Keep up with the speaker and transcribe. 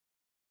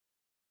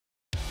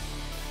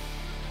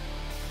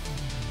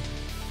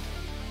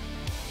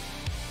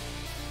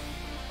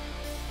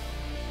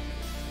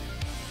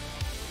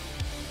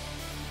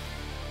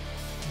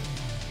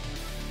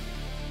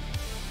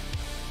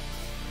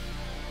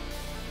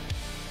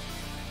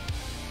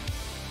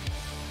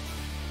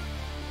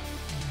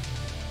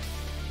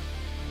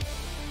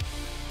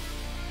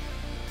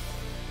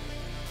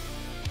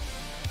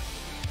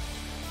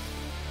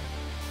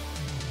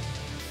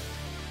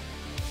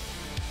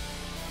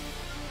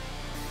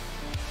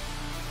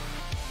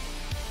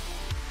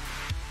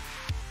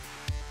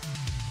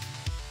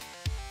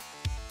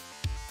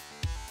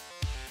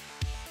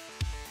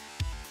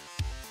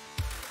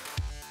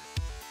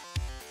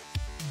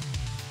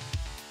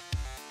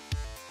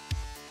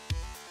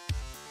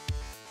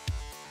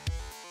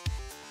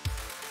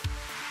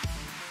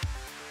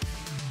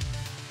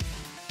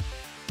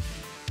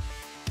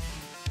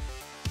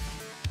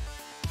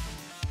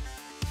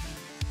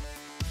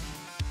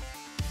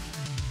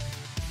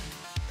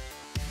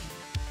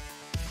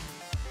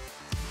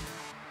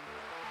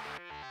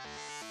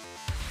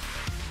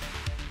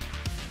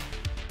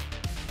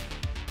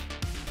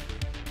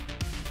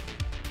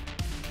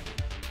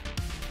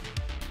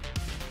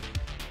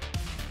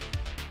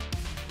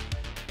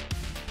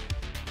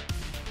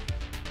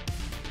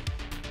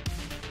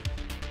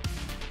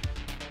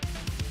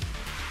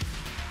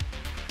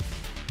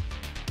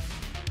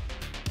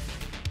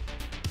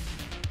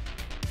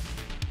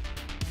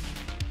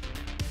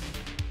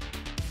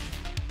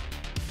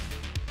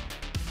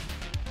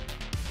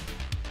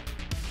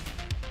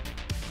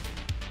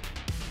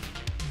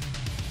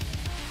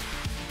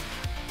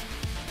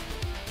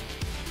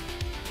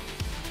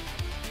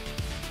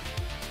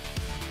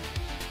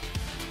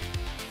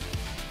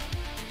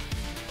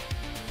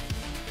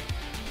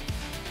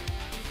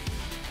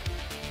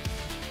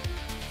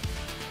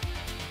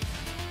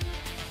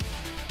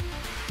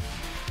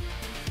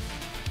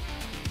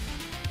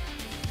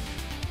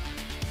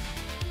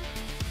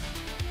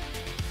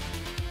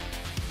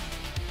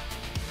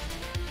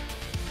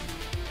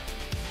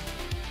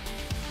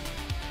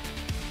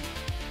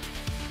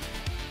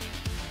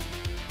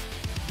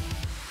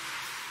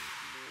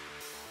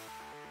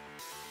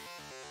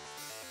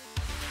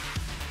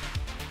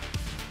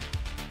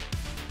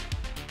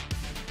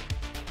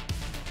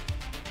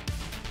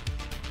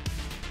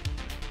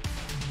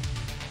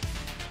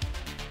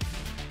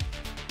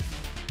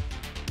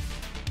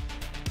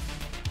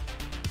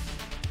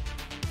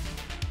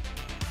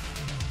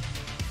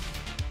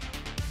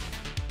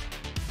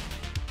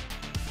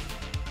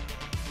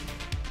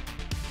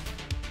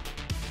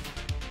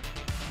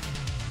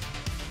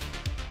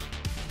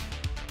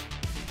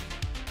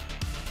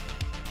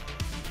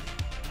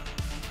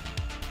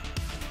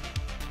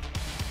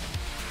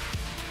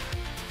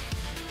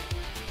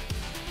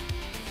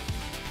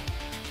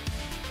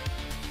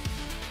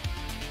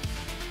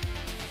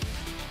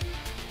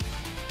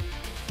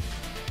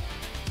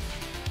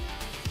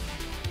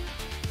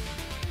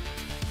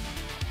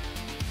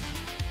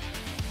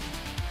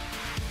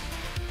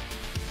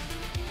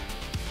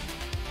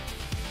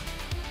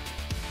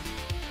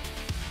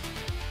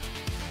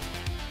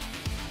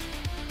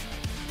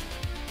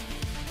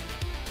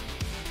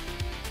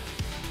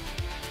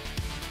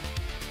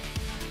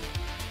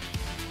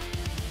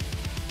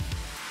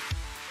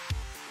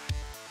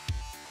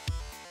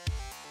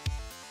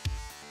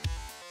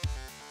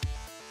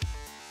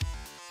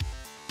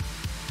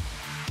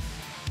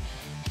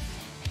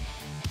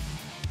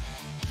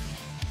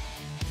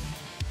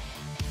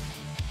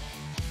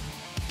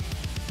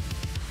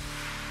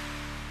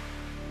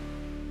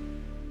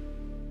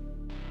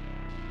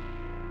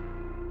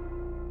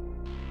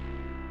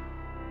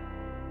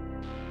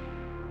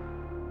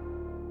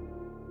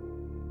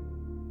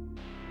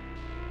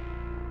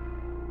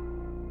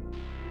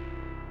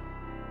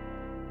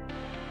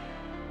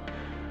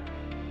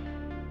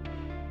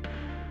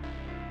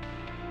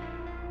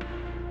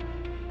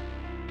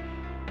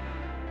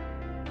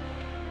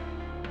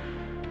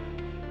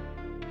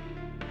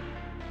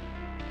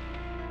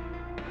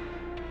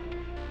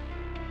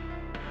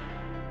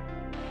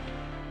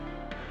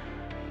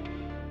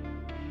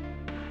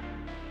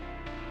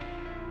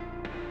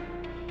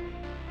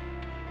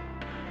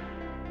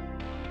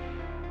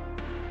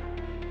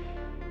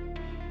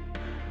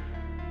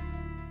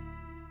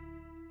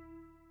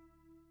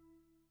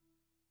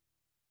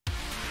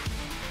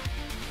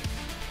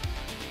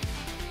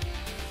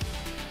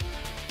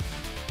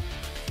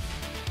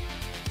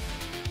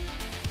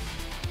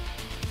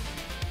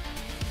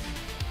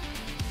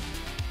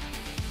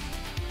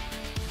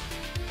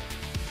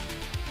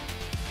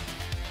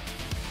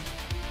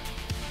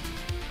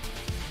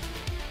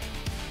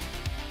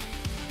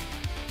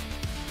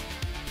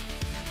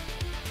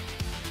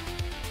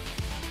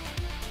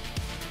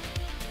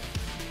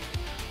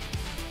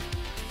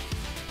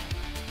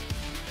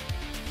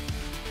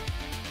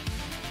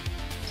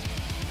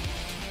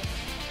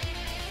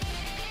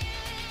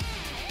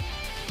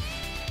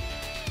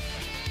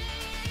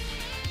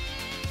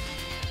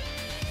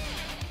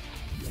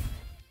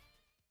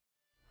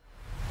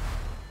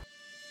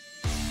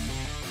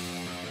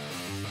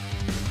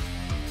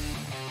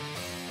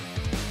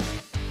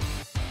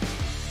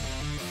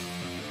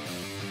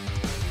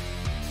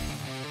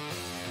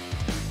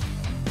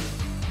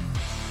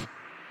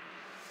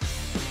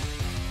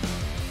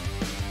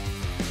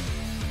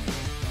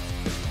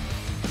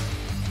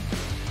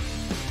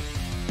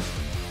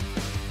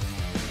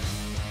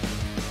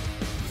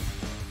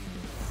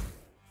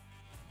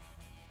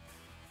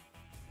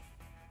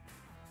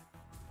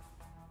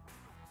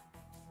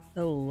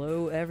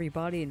Hello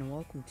everybody and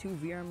welcome to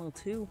VRML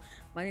 2.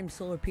 My name is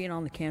solarP and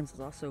on the cams is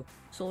also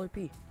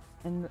solarP.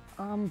 And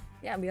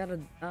yeah, we got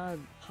a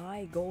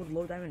high gold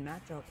low diamond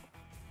matchup.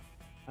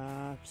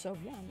 So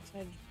yeah, I'm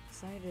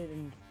excited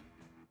and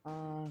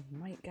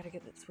might gotta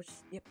get it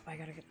switched. Yep, I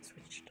gotta get it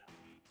switched.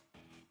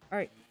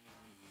 Alright.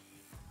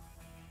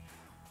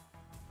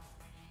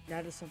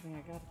 That is something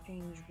I gotta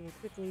change really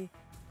quickly.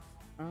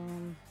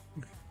 I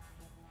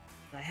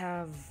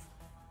have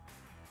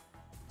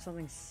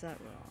something set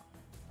wrong.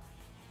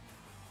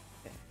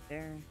 Okay,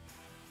 there.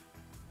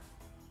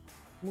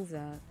 Move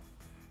that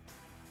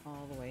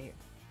all the way here.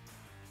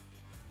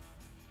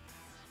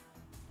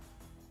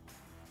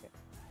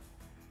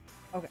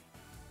 Okay.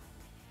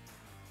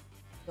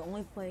 The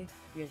only play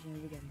you guys are gonna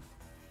be getting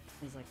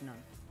is like none.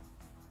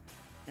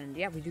 And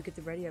yeah, we do get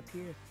the ready up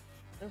here.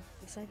 So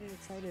excited.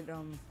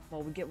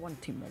 Well, we get one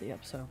team ready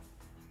up, so.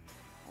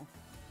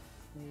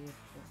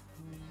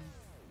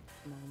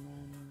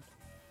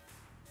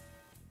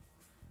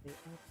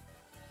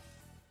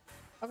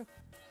 Okay.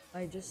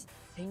 I just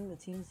pinged the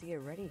teams to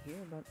get ready here,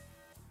 but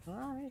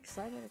I'm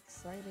excited,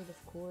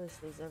 of course,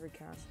 as every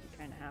caster you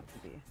kinda have to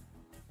be.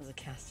 As a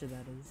caster,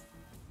 that is.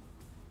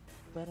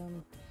 But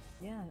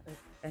yeah, if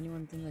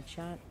anyone's in the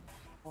chat,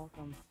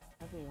 welcome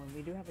everyone.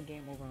 We do have a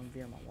game over on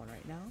VRML 1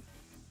 right now,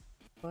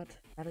 but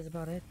that is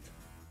about it.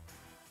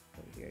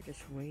 So we are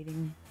just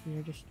waiting,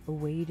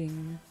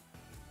 awaiting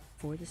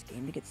for this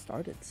game to get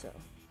started, so.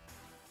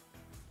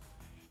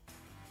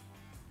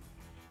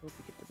 Hope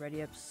we get the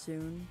ready up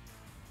soon.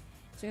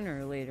 Sooner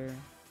or later,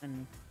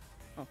 and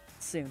oh,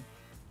 soon.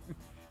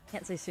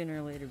 Can't say sooner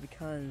or later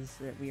because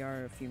we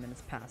are a few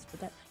minutes past,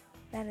 but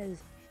that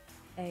is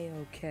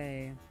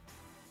a-okay.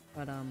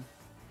 But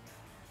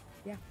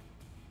yeah,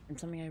 and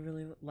something I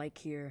really like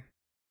here,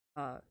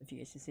 if you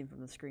guys can see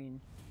from the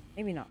screen,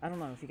 maybe not. I don't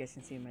know if you guys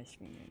can see my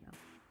screen right now,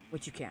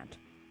 which you can't.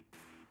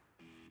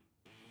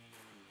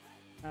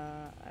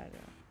 I don't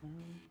know.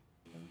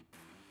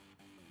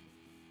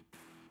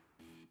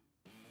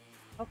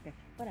 Okay,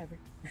 whatever.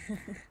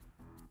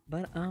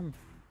 But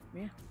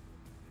yeah.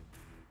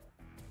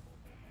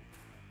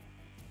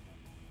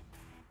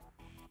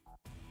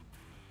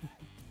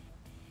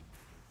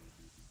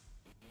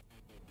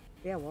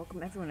 Yeah,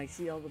 welcome everyone. I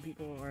see all the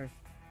people are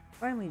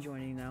finally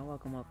joining now.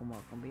 Welcome.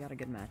 We got a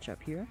good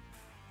matchup here.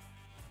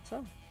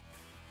 So,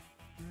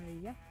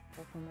 yeah,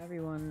 welcome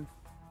everyone.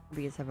 Hope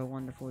you guys have a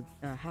wonderful,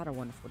 had a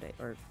wonderful day,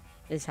 or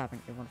is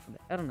having a wonderful day.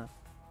 I don't know.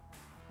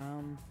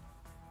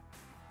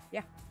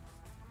 Yeah.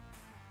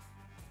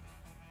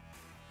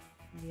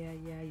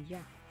 Yeah.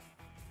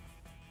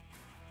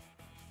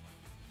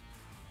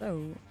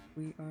 So,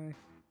 we are...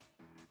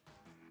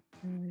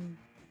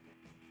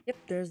 Yep,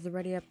 there's the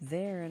ready up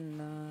there,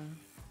 and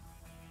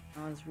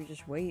as we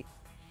just wait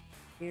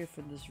here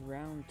for this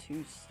round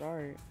to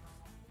start.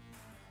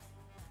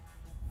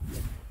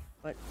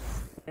 But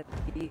at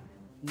the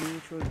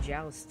neutral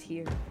joust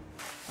here,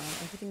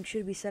 everything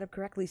should be set up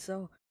correctly.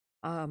 So,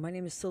 my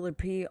name is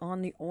solarP.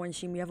 On the orange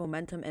team we have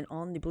Momentum, and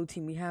on the blue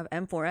team we have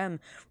M4M.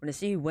 We're gonna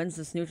see who wins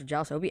this neutral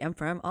joust. So it'll be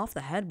M4M off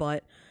the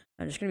headbutt.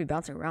 I'm just gonna be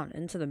bouncing around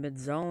into the mid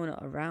zone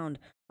around.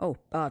 Oh,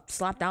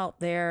 slapped out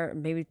there,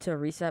 maybe to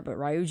reset, but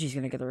Ryuji's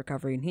gonna get the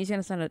recovery, and he's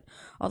gonna send it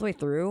all the way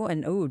through,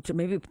 and oh, to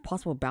maybe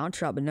possible bounce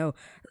shot, but no,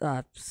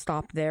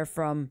 stop there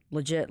from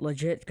legit,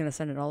 gonna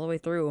send it all the way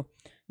through.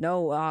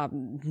 No,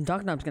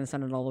 Dunknub's gonna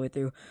send it all the way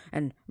through,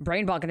 and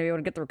Brainbot gonna be able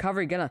to get the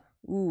recovery, gonna,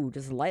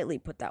 just lightly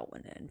put that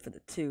one in for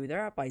the 2.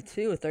 They're up by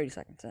 2 with 30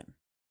 seconds in.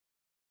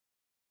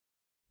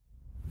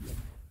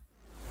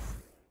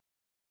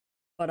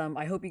 But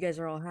I hope you guys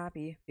are all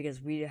happy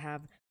because we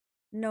have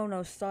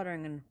no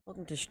stuttering, and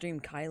welcome to stream,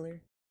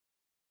 Kyler.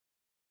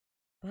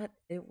 But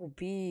it will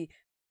be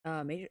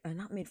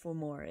not made for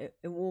more. It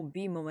will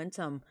be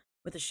Momentum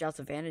with the shouts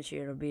advantage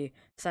here. It'll be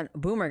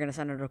Boomer gonna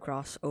send it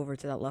across over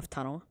to that left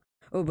tunnel.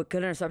 Oh, but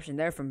good interception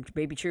there from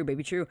Baby True.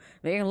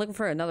 Maybe looking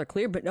for another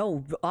clear, but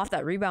no, off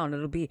that rebound,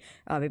 it'll be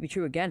Baby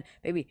True again.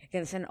 Baby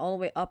gonna send it all the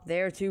way up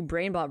there to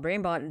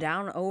Brainbot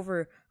down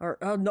over, or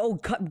oh no,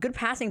 good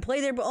passing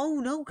play there, but oh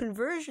no,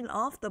 conversion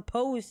off the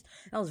post.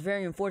 That was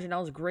very unfortunate. That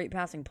was a great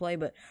passing play,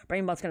 but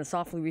Brainbot's gonna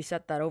softly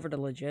reset that over to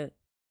legit.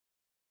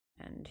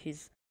 And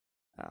he's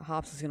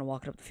Hops is gonna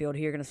walk it up the field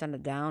here, gonna send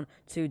it down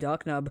to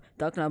Ducknub.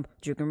 Ducknub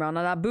juking around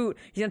on that boot.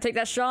 He's gonna take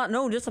that shot.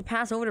 No, just a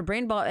pass over to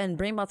Brainbot, and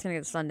Brainbot's gonna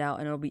get stunned out,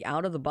 and it'll be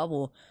out of the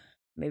bubble.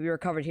 Maybe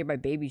recovered here by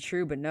Baby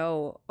True, but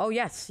no. Oh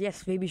yes,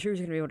 Baby True's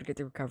gonna be able to get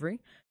the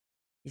recovery.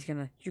 He's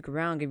gonna juke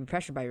around, gonna be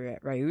pressured by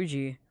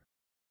Ryuji.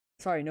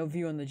 Sorry, no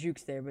view on the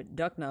jukes there, but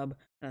Ducknub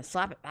gonna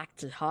slap it back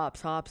to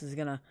Hops. Hops is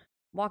gonna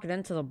walk it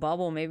into the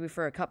bubble, maybe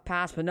for a cut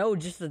pass, but no,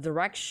 just a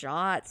direct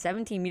shot.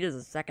 17 meters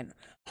a second.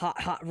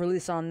 Hot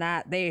release on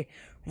that. They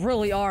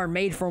really are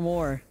made for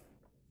more.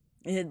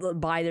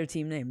 By their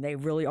team name, they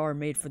really are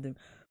made for the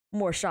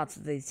more shots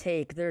that they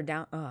take. They're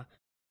down.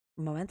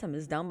 Momentum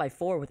is down by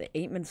 4 with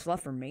 8 minutes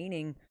left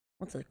remaining.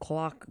 Once the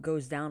clock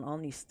goes down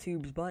on these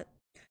tubes, but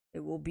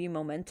it will be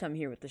Momentum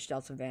here with the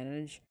shouts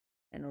advantage,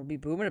 and it'll be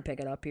Boomer to pick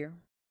it up here.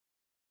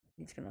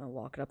 He's gonna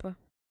walk it up.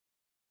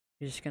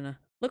 You're just gonna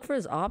look for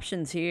his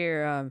options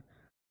here.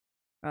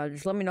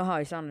 Just let me know how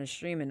I sound on the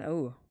stream. And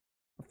oh,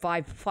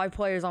 five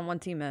players on one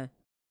team, man.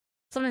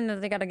 Something that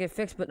they gotta get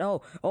fixed. But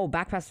oh,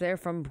 back pass there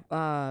from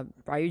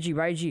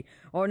Ryuji.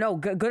 Or no,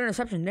 good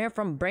interception there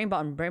from Brainbot,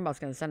 and Brainbot's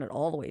gonna send it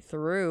all the way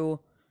through.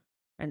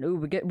 And ooh,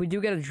 we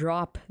do get a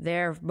drop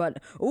there,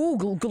 but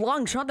ooh,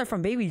 long shot there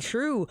from Baby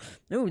True.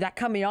 Ooh, that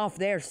cut me off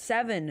there.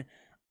 7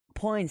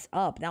 points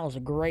up. That was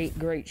a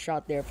great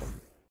shot there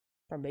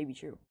from Baby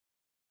True.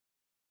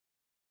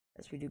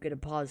 Yes, we do get a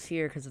pause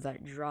here because of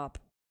that drop.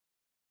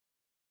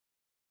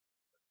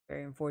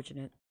 Very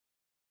unfortunate.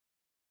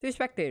 3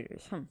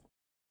 spectators.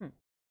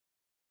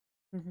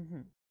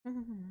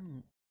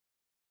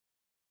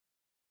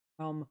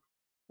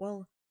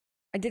 Well,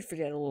 I did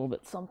forget a little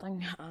bit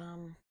something.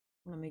 I'm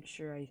gonna make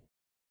sure I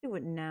do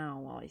it now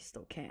while I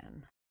still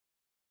can.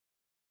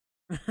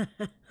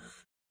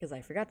 Because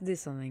I forgot to do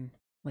something,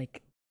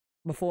 like,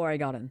 before I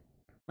got in.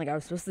 Like, I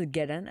was supposed to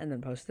get in and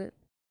then post it.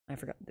 I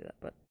forgot to do that,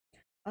 but,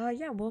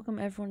 yeah, welcome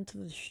everyone to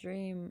the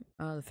stream.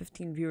 The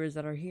 15 viewers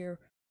that are here.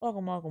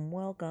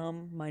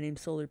 Welcome. My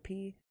name's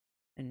solarP,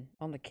 and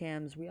on the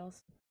cams, we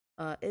also,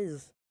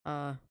 is,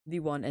 the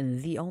one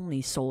and the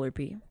only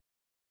solarP.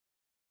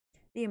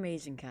 The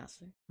amazing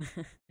caster.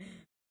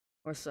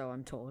 Or so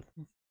I'm told.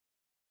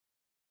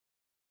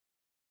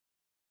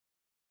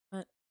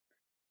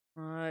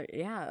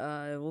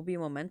 Yeah, it will be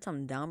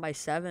momentum down by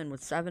 7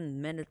 with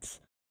 7 minutes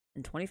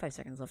and 25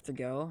 seconds left to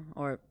go.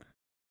 Or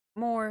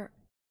more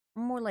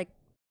like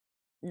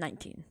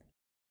 19.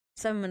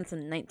 7 minutes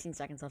and 19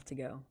 seconds left to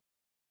go.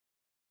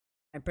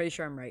 I'm pretty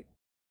sure I'm right.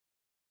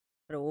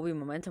 But it will be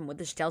momentum with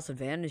the stealth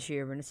advantage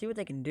here. We're gonna see what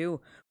they can do.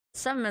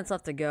 7 minutes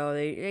left to go.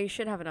 They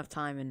should have enough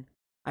time, and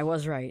I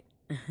was right.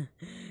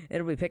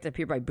 It'll be picked up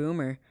here by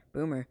Boomer.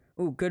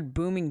 Ooh, good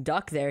booming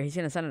duck there. He's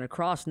gonna send it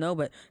across. No,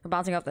 but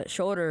bouncing off that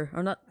shoulder,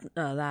 or not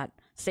that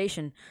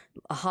station.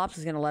 Hops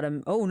is gonna let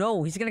him. Oh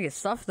no, he's gonna get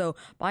stuffed though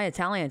by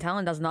Italian.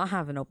 Italian does not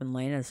have an open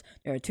lane as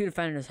there are 2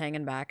 defenders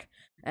hanging back.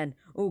 And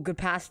ooh, good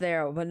pass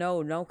there, but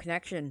no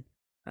connection.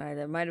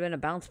 That might have been a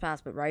bounce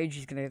pass, but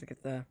Ryuji's gonna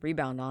get the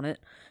rebound on it.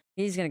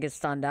 He's gonna get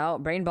stunned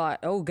out.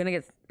 Brainbot,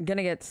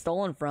 gonna get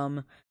stolen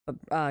from.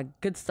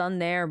 Good stun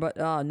there, but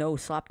no,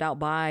 slapped out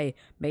by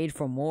Made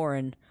for More,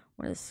 and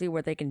want to see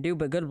what they can do.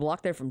 But good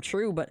block there from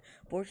True, but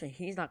fortunately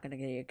he's not gonna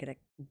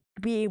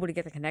be able to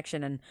get the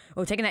connection. And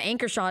taking that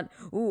anchor shot,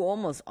 ooh,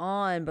 almost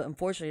on, but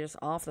unfortunately just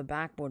off the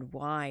backboard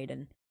wide,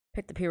 and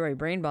picked up here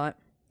by Brainbot.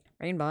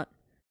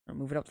 I'll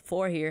move it up the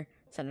floor here,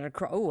 send it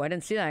across. Oh, I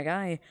didn't see that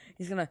guy.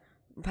 He's gonna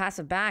pass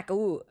it back.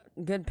 Oh,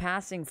 good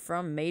passing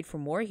from Made for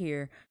More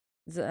here.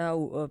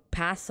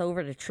 Pass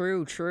over to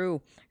True.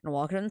 Gonna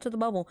walk it into the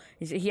bubble.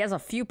 He has a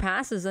few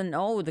passes, and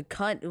the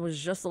cut was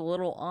just a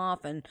little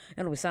off, and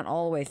it'll be sent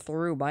all the way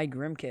through by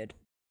Grimkid.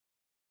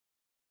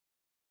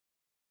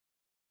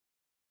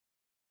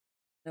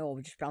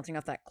 Just bouncing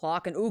off that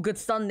clock, and good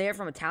stun there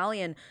from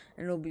Italian,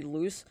 and it'll be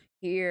loose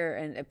here,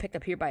 and picked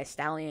up here by a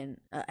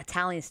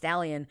Italian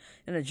Stallion,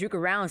 and a juke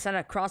around, send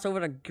a cross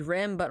over to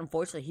Grim, but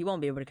unfortunately he won't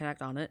be able to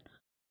connect on it.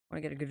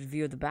 Want to get a good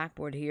view of the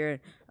backboard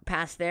here. A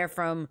pass there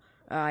from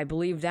I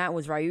believe that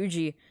was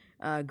Ryuji.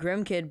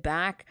 Grimkid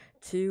back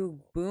to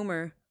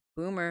Boomer.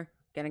 Boomer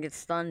gonna get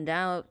stunned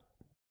out,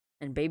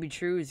 and Baby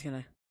True is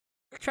gonna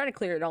try to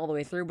clear it all the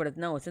way through, but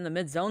no, it's in the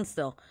mid zone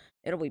still.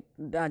 It'll be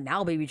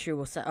now Baby True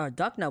will send,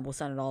 Ducknub will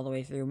send it all the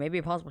way through. Maybe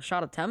a possible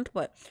shot attempt,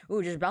 but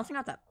just bouncing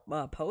out that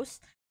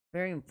post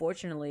very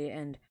unfortunately,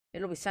 and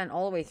it'll be sent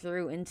all the way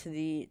through into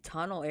the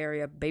tunnel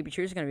area. Baby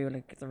True's gonna be able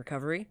to get the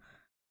recovery.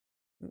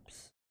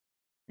 Oops.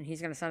 And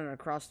he's gonna send it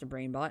across to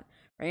Brainbot.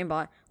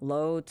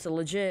 Low to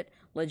legit,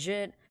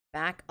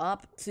 back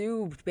up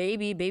to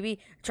Baby.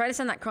 Try to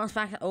send that cross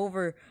back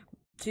over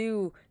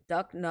to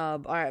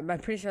Ducknub. Alright, I'm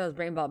pretty sure that was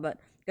Brainbot, but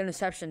good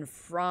interception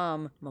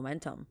from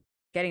Momentum.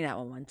 Getting that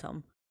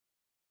Momentum.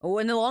 Oh,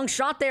 and the long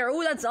shot there.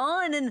 Oh, that's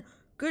on, and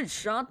good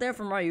shot there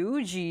from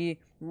Ryuji.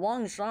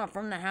 Long shot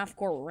from the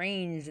half-court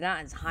range.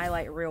 That is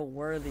highlight reel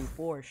worthy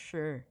for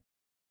sure.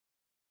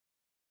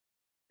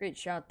 Great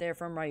shot there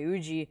from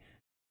Ryuji.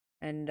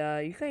 And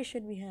you guys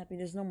should be happy.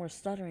 There's no more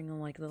stuttering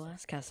unlike the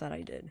last cast that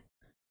I did.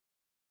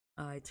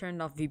 I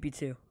turned off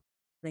VP2.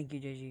 Thank you,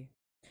 JG.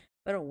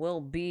 But it will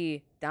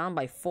be down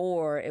by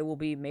 4. It will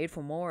be Made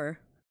for More.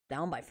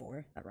 Down by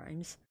 4. That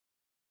rhymes.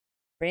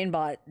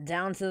 Brainbot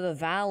down to the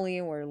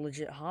valley where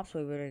legit Hops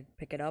will be able to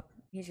pick it up.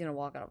 He's going to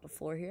walk out the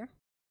floor here.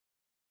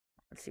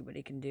 Let's see what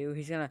he can do.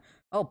 He's going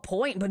to...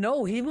 point. But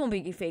no, he won't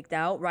be faked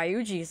out.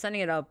 Ryuji is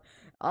sending it up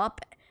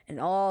and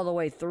all the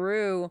way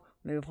through.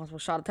 Maybe a possible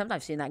shot attempt.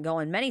 I've seen that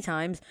going many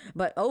times.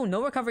 But,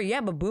 no recovery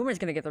yet. But Boomer's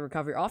going to get the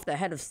recovery off the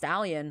head of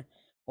Stallion.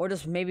 Or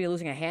just maybe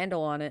losing a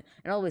handle on it.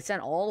 And it'll be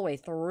sent all the way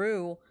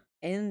through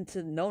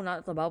into... No,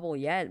 not the bubble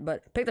yet.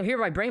 But picked up here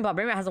by Brainbot.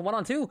 Brainbot has a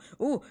 1-on-2.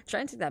 Ooh,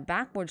 trying to take that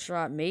backward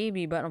shot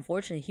maybe. But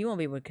unfortunately, he won't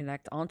be able to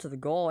connect onto the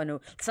goal. And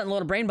it'll send a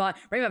little Brainbot.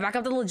 Brainbot back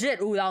up to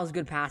legit. Ooh, that was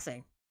good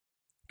passing.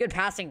 Good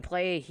passing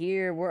play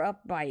here. We're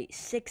up by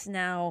 6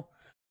 now.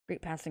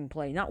 Great passing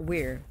play. Not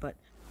weird, but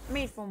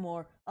Made for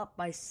More. Up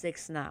by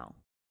 6 now.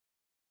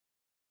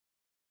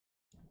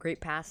 great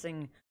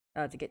passing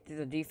to get through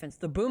the defense.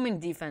 The booming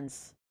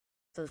defense,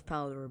 says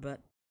Powder,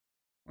 but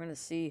we're going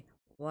to see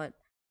what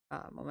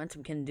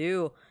Momentum can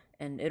do.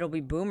 And it'll be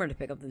Boomer to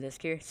pick up the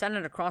disc here. Send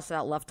it across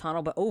that left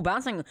tunnel, but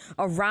bouncing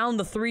around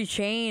the third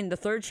chain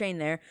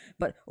there.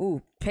 But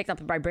picked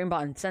up by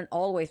Brainbot and sent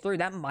all the way through.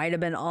 That might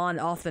have been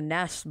off the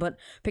nest, but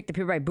picked up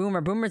here by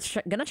Boomer. Boomer's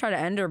gonna try to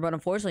end her, but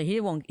unfortunately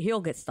he'll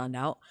get stunned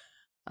out.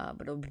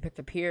 But it'll be picked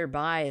up here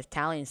by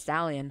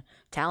Stallion.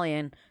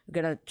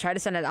 Gonna try to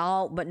send it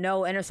out, but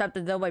no,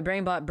 intercepted though by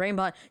Brainbot.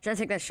 Brainbot trying to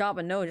take that shot,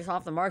 but no, just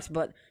off the marks,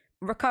 but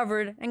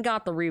recovered and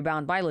got the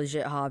rebound by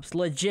Legit Hobbs.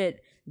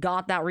 Legit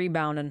got that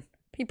rebound, and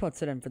he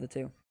puts it in for the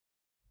 2.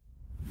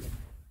 A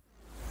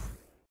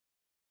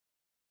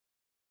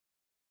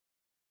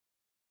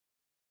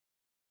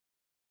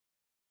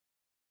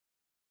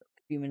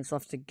few minutes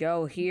left to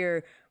go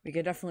here. We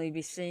could definitely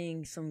be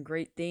seeing some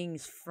great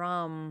things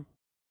from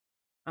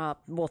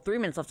 3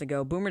 minutes left to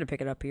go. Boomer to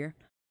pick it up here.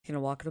 He's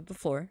gonna walk it up the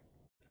floor.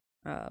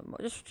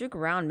 Just juke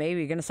around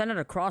maybe. Gonna send it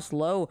across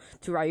low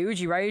to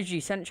Ryuji.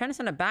 Ryuji trying to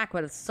send it back,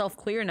 but it's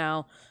self-clear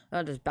now.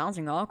 Just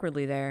bouncing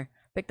awkwardly there.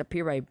 Picked up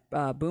here by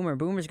Boomer.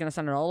 Boomer's gonna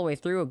send it all the way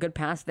through. A good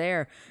pass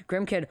there.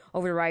 Grim Kid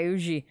over to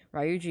Ryuji.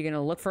 Ryuji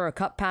gonna look for a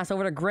cut pass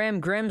over to Grim.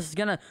 Grim's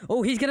gonna...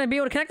 he's gonna be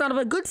able to connect on it.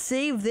 But a good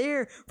save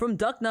there from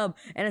Ducknub.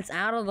 And it's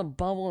out of the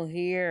bubble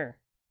here.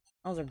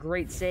 That was a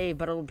great save,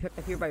 but it'll be picked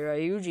up here by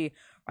Ryuji.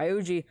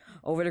 Ryuji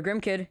over to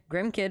Grim Kid.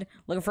 Grim Kid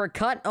looking for a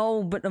cut.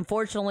 But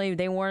unfortunately,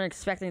 they weren't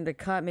expecting the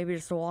cut. Maybe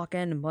just to walk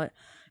in. But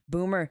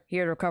Boomer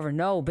here to recover.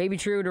 No, Baby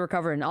True to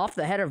recover. And off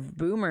the head of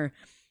Boomer.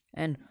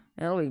 And...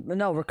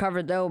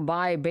 recovered though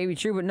by Baby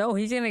True, but no,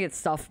 he's gonna get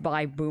stuffed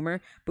by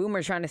Boomer.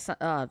 Boomer trying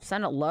to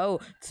send it low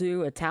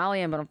to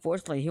Italian, but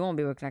unfortunately he won't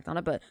be able to connect on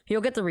it. But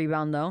he'll get the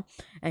rebound though,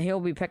 and he'll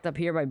be picked up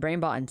here by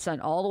Brainbot and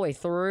sent all the way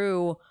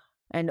through.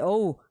 And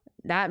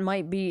that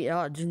might be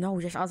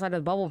just outside of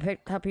the bubble,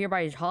 picked up here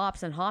by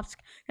Hops, and Hops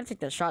gonna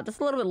take that shot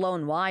just a little bit low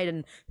and wide,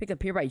 and picked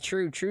up here by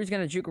True. True's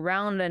gonna juke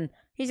around and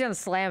he's gonna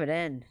slam it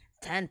in.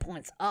 10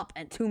 points up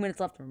and 2 minutes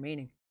left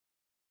remaining.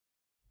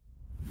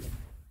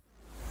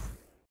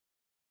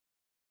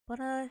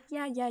 But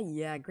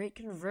yeah, great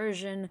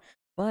conversion.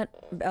 But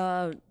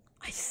I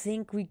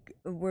think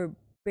we're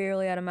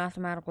barely at a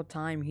mathematical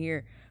time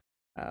here.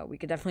 We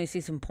could definitely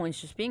see some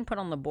points just being put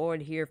on the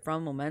board here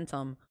from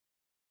Momentum.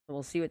 So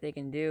we'll see what they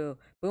can do.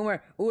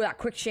 Boomer, that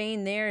quick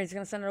chain there. He's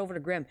gonna send it over to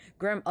Grim.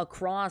 Grim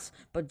across,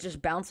 but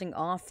just bouncing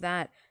off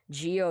that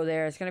Geo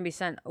there. It's gonna be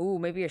sent.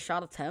 Maybe a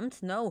shot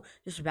attempt. No,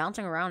 just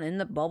bouncing around in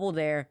the bubble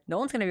there. No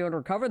one's gonna be able to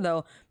recover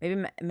though.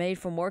 Maybe Made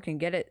from More can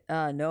get it.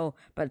 No,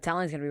 but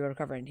Italian's gonna be able to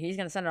recover it. He's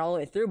gonna send it all the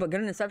way through. But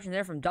good interception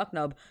there from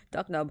Ducknub.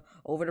 Ducknub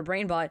over to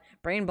Brainbot.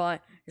 Brainbot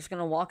just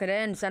gonna walk it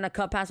in. Send a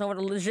cut pass over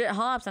to Legit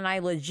Hops, and I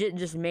legit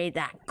just made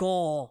that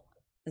goal.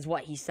 Is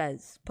what he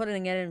says.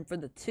 Putting it in for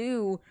the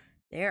 2.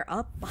 They're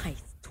up by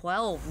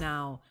 12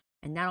 now,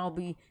 and that'll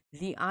be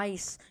the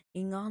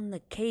icing on the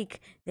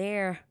cake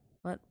there.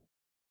 But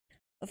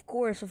of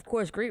course,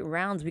 great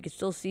rounds. We could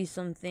still see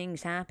some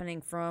things happening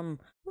from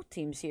both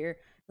teams here.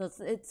 So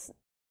it's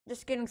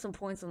just getting some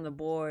points on the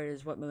board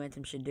is what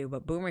Momentum should do.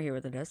 But Boomer here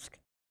with the disc,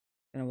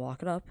 gonna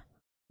walk it up.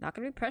 Not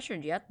gonna be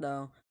pressured yet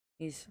though.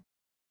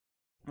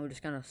 We're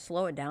just gonna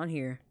slow it down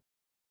here,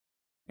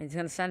 and he's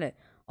gonna send it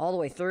all the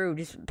way through,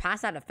 just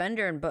past that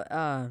defender, and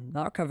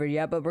not recovered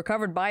yet, but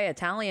recovered by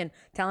Italian.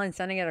 Italian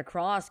sending it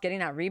across, getting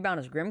that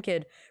rebound is Grim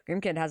Kid. Grim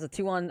Kid has a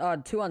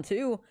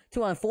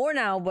 2-on-4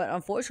 now, but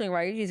unfortunately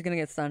Ryuji's gonna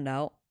get stunned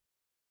out.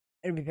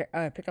 It'll be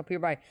picked up here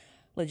by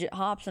Legit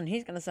Hops, and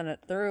he's gonna send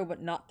it through,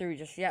 but not through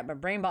just yet. But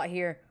Brainbot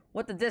here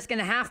with the disc in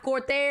the half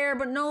court there,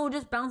 but no,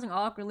 just bouncing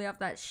awkwardly off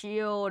that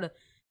shield.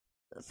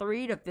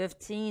 3 to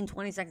 15,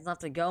 20 seconds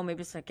left to go.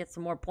 Maybe just to get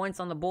some more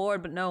points on the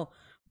board, but no,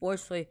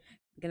 fortunately.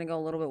 Gonna go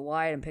a little bit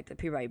wide and pick up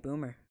here by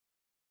Boomer.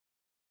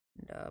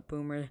 And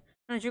Boomer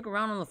gonna juke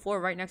around on the floor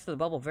right next to the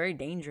bubble. Very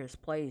dangerous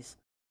place.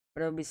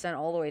 But it'll be sent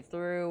all the way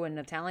through, and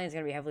Italian's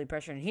gonna be heavily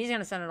pressured, and he's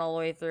gonna send it all the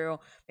way through.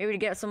 Maybe to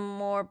get some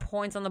more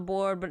points on the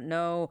board, but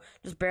no,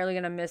 just barely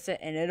gonna miss it,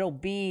 and it'll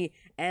be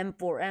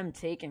M4M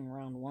taking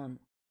round 1.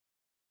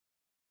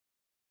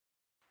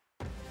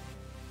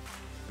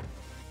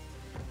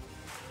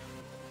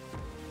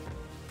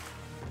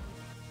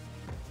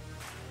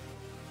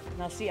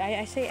 Now see,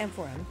 I say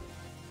M4M.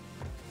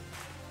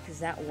 Because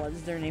that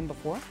was their name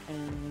before,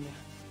 and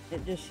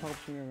it just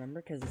helps me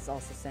remember because it's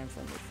also stands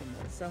for Made for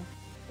More. So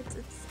it's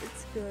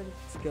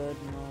good, and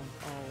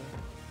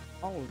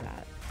all of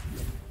that.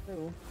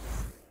 So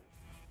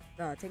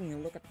taking a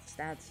look at the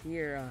stats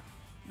here,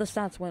 the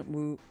stats went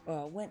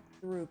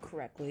through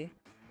correctly,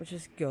 which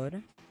is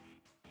good.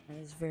 That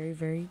is very,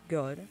 very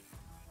good.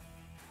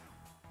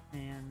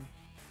 And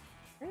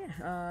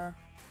yeah,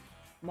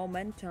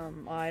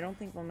 Momentum. I don't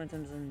think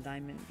Momentum's in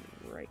Diamond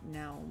right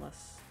now,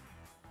 unless.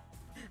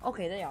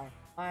 Okay, they are.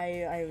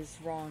 I was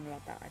wrong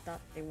about that. I thought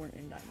they weren't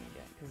in Diamond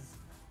yet because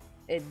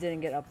it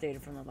didn't get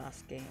updated from the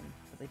last game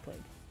that they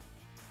played.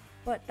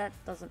 But that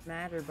doesn't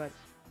matter. But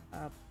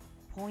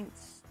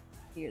points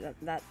here.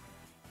 That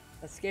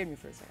scared me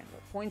for a second.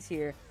 But points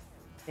here.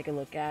 take a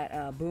look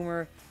at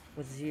Boomer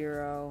with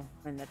 0,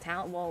 and the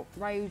talent. Well,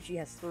 Ryuji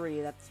has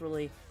 3. That's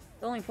really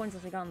the only points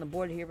that they got on the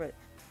board here. But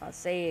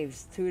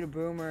saves 2 to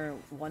Boomer,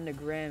 1 to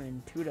Grim,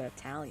 and 2 to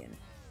Italian.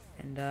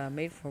 And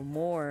made for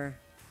more,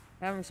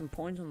 having some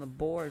points on the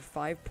board.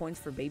 5 points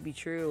for Baby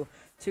True,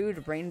 2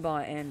 to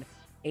Brainbot, and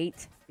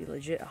 8 the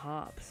legit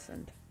Hops.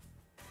 And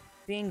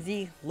being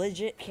the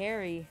legit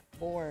carry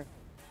for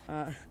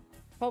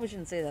probably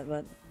shouldn't say that,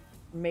 but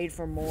made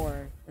for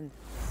more. And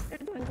they're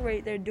doing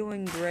great. They're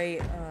doing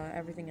great,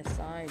 everything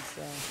aside.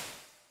 So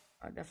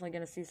I'm definitely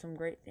gonna see some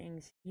great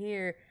things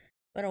here.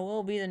 But it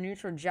will be the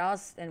neutral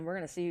joust, and we're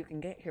gonna see who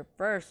can get here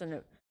first.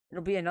 And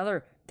it'll be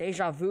another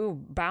deja vu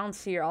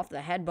bounce here off the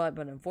headbutt,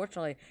 but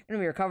unfortunately gonna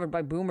be recovered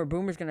by Boomer.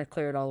 Boomer's gonna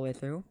clear it all the way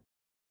through.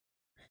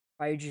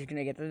 Ryuji's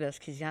gonna get to this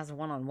because he has a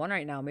one-on-one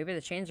right now. Maybe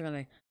the chains are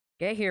gonna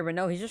get here, but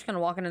no, he's just gonna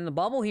walk in the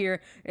bubble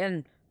here.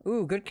 And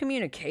ooh, good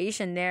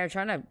communication there,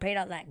 trying to bait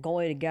out that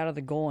goalie to get out of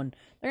the goal, and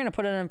they're gonna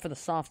put it in for the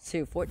soft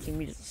 2, 14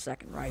 meters a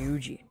second,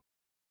 Ryuji.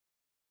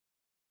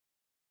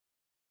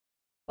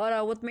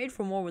 But with made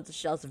for more with the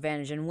Shell's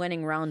advantage and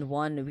winning round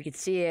 1, we could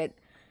see it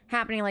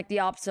happening like the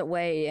opposite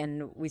way,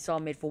 and we saw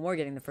made for more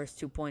getting the first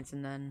 2 points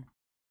and then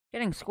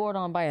getting scored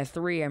on by a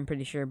 3, I'm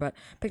pretty sure, but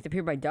picked up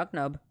here by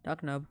Ducknub.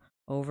 Ducknub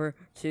over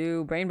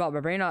to Brainbot,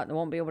 but Brainbot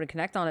won't be able to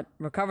connect on it.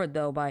 Recovered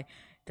though by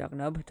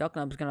Ducknub.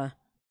 Ducknub's gonna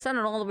send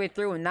it all the way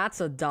through, and that's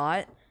a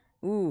dot.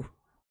 Ooh.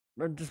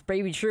 Just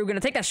Baby True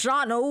gonna take a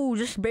shot. No,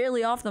 just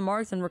barely off the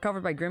marks, and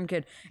recovered by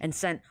Grimkid and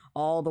sent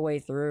all the way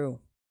through.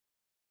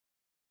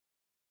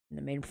 And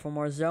the made for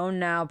more zone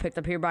now, picked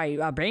up here by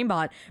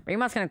Brainbot.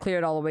 Brainbot's gonna clear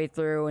it all the way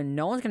through, and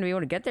no one's gonna be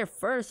able to get there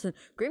first. And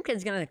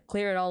Grimkid's gonna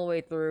clear it all the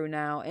way through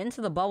now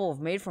into the bubble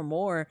of made for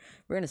more.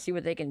 We're gonna see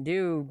what they can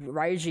do.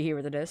 Ryuji here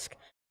with the disc.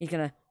 He's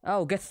gonna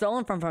get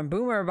stolen from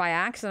Boomer by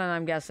accident,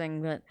 I'm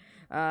guessing, but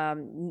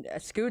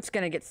Scoot's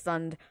gonna get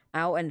stunned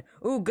out, and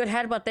ooh, good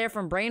headbutt there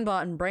from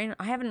Brainbot. And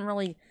I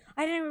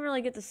didn't even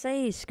really get to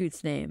say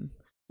Scoot's name.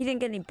 He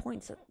didn't get any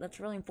points. That's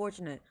really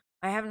unfortunate.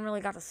 I haven't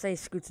really got to say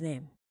Scoot's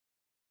name.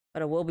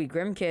 But it will be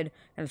Grimkid,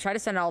 and try to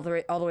send it all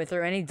the way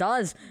through, and he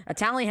does.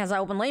 Italian has that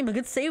open lane, but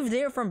good save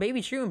there from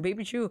Baby True, and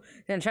Baby True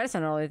gonna try to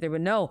send it all the way through,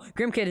 but no,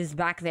 Grimkid is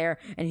back there,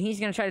 and he's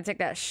gonna try to take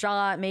that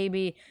shot,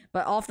 maybe,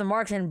 but off the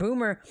marks, and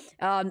Boomer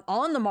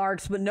on the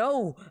marks, but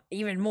no,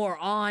 even more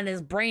on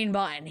his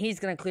Brainbot, and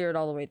he's gonna clear it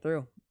all the way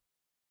through.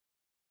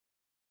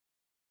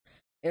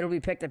 It'll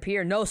be picked up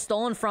here. No,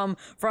 stolen from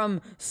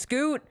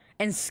Scoot,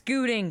 and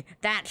scooting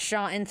that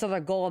shot into the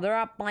goal. They're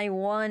up by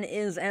 1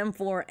 is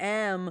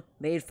M4M,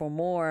 made for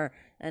more.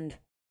 And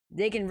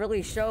they can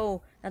really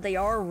show that they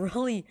are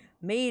really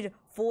made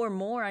for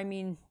more. I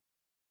mean,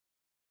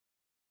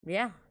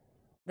 yeah.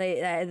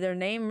 Their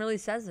name really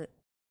says it.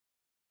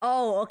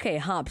 Oh, okay,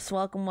 Hops.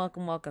 Welcome,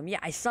 welcome, welcome. Yeah,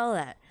 I saw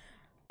that.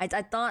 I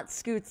thought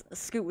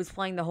Scoot was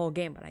playing the whole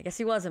game, but I guess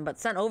he wasn't. But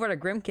sent over to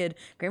Grimkid.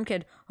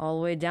 Grimkid all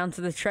the way down to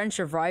the trench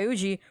of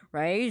Ryuji.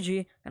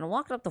 Ryuji gonna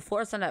walk up the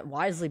floor, send it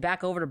wisely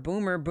back over to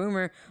Boomer.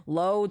 Boomer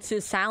low to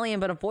Salian,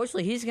 but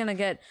unfortunately he's gonna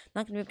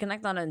not gonna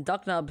connect on it. And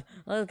Ducknub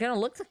gonna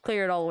look to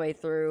clear it all the way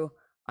through.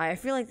 I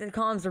feel like the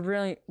comms are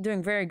really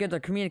doing very good. Their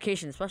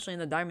communication, especially in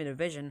the Diamond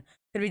Division,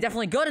 gonna be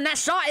definitely good. And that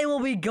shot, it will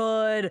be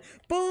good.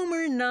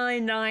 Boomer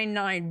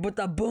 999 with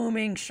the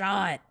booming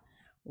shot.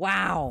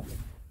 Wow.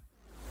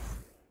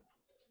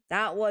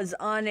 That was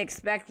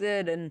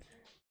unexpected, and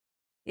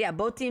yeah,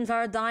 both teams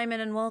are a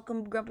diamond, and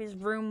welcome Grumpy's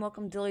Room,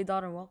 welcome Dilly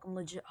Daughter, welcome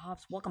Legit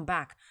Hops, welcome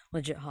back,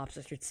 Legit Hops,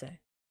 I should say.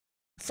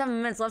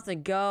 7 minutes left to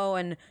go,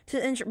 and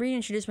to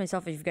reintroduce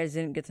myself, if you guys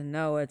didn't get to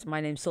know, my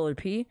name's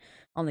solarP.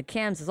 On the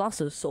cams is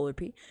also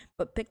solarP,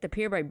 but picked up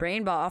here by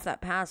Brainbot off that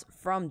pass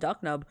from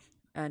Ducknub,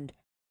 and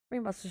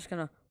Brainbot's just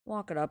gonna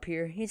walk it up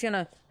here. He's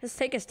gonna just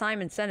take his time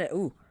and send it,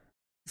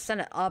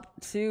 send it up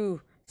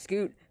to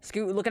Scoot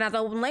looking at the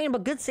open lane,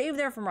 but good save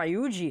there from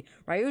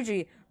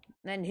Ryuji.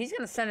 And he's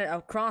gonna send it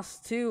across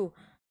to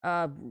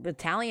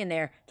Italian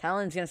there.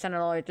 Italian's gonna send it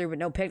all the way through, but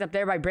no, picked up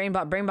there by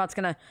Brainbot. Brainbot's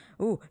gonna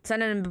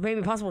send in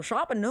maybe possible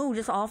shot, but no,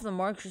 just off the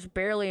mark, just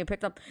barely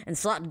picked up and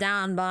slapped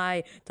down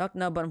by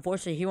Ducknub, but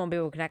unfortunately he won't be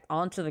able to connect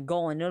onto the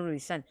goal, and it'll be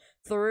sent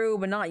through,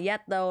 but not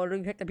yet though. It'll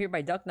be picked up here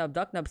by Ducknub.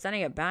 Ducknub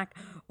sending it back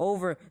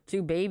over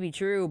to Baby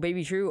True.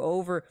 Baby True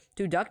over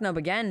to Ducknub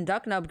again.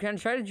 Ducknub can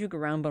try to juke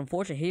around, but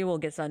unfortunately he will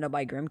get sent up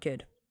by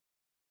Grimkid.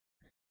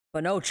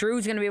 But no,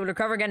 True's gonna be able to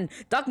cover again.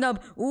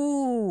 Ducknub,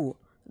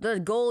 the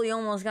goalie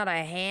almost got a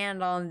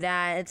hand on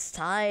that. It's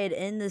tied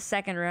in the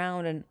second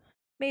round, and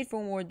Made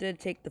for More did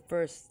take the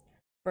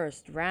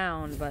first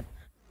round, but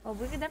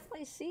we could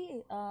definitely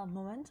see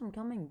momentum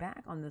coming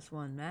back on this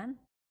one, man.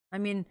 I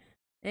mean,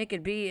 it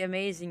could be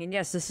amazing, and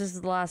yes, this is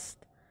the last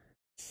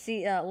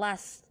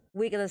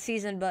week of the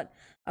season, but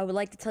I would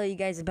like to tell you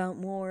guys about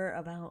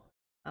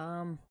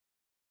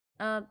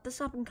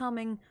this up and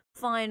coming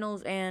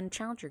finals and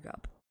Challenger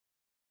Cup.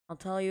 I'll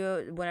tell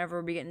you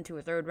whenever we get into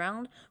a third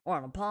round or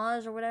on a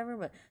pause or whatever.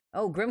 But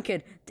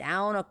Grimkid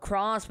down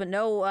across, but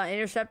no,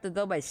 intercepted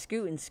though by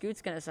Scoot, and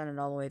Scoot's gonna send it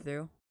all the way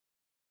through.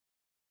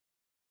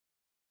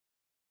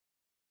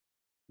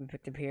 We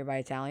picked up here by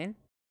Italian.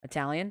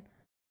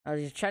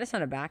 Just try to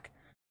send it back.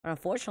 But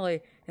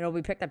unfortunately, it'll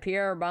be picked up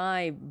here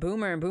by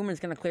Boomer, and Boomer's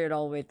going to clear it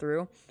all the way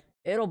through.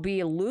 It'll be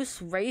a loose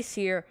race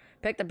here,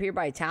 picked up here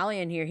by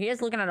Italian here. He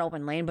is looking at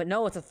open lane, but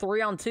no, it's a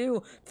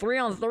 3-on-2,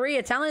 3-on-3.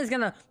 Italian's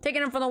going to take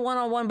it in for the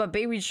 1-on-1, but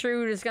Baby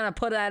True is going to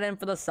put that in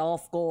for the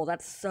self-goal.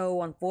 That's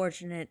so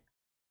unfortunate.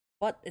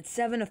 But it's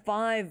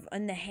 7-5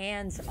 in the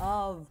hands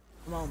of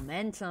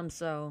Momentum,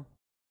 so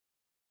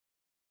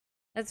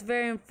that's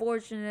very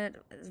unfortunate.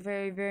 It's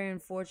very, very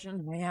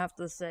unfortunate, I have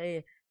to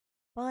say.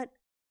 But,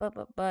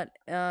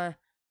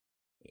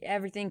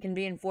 everything can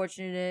be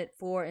unfortunate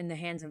for in the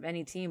hands of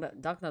any team,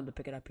 but Ducknub to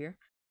pick it up here.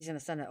 He's gonna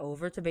send it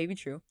over to Baby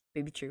True.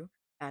 Baby True.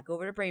 Back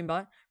over to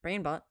Brainbot.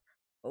 Brainbot.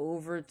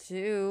 Over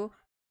to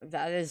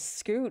that is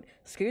Scoot.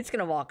 Scoot's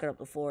gonna walk it up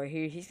the floor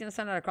here. He's gonna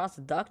send it across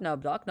to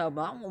Ducknub. Ducknub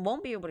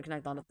won't be able to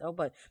connect on it though,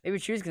 but Baby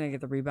True's gonna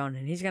get the rebound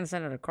and he's gonna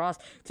send it across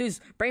to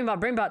Brainbot.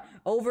 Brainbot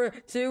over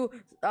to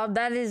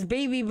that is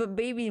Baby, but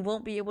Baby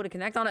won't be able to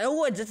connect on it.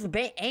 Oh, it's just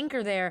a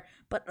anchor there,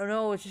 but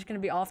no, it's just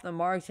gonna be off the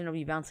marks and it'll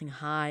be bouncing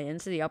high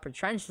into the upper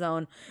trench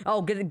zone.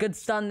 Oh, good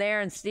stun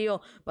there and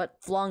steal, but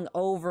flung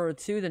over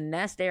to the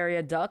nest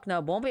area.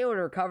 Ducknub won't be able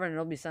to recover and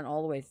it'll be sent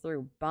all the way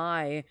through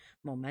by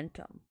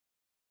Momentum.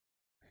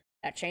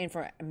 That chain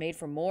made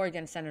for more,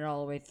 gonna send it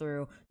all the way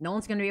through. No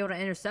one's gonna be able to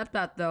intercept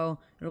that though.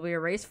 It'll be a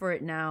race for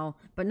it now.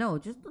 But no,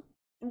 just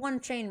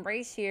one chain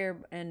race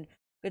here and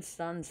good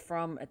stuns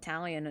from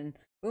Italian and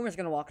Boomer's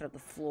gonna walk it up the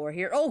floor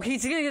here. Oh,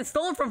 he's gonna get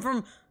stolen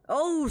from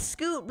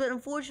Scoot, but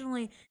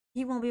unfortunately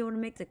he won't be able to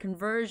make the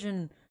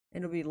conversion.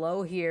 It'll be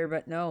low here,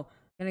 but no.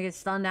 Gonna get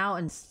stunned out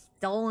and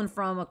stolen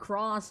from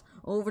across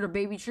over to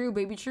Baby True.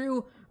 Baby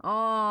True,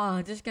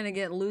 oh, just gonna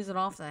lose it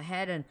off the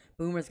head, and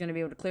Boomer's gonna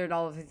be able to clear it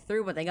all the way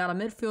through, but they got a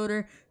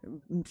midfielder.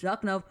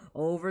 Ducknub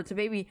over to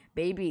Baby.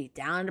 Baby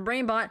down to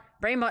Brainbot.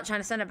 Brainbot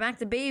trying to send it back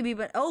to Baby,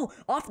 but oh,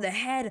 off the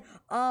head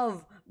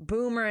of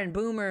Boomer, and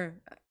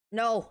Boomer,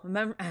 no,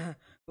 remember,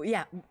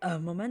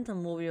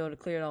 Momentum will be able to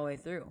clear it all the way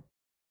through.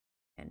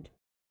 And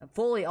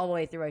fully all the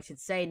way through, I should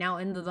say. Now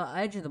into the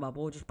edge of the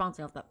bubble, just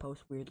bouncing off that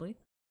post weirdly.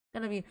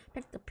 Gonna be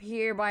picked up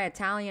here by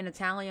Italian.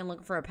 Italian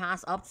looking for a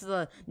pass up to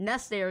the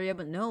nest area,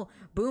 but no.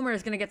 Boomer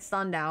is gonna get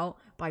stunned out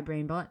by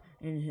Brainbot,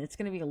 and it's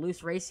gonna be a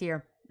loose race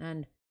here,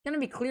 and gonna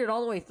be cleared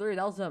all the way through.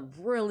 That was a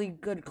really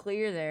good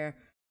clear there,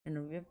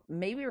 and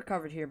maybe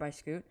recovered here by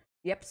Scoot.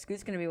 Yep,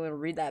 Scoot's gonna be able to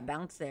read that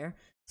bounce there.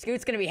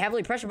 Scoot's gonna be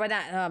heavily pressured by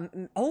that.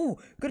 Oh,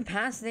 good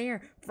pass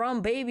there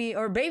from Baby.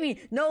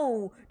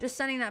 No, just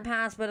sending that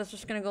pass, but it's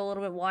just gonna go a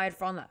little bit wide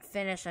from that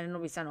finish, and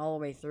it'll be sent all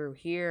the way through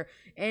here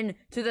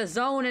into the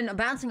zone and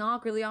bouncing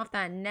awkwardly off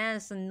that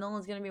nest, and no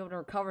one's gonna be able to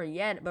recover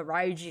yet. But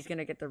Ryuji's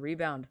gonna get the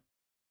rebound.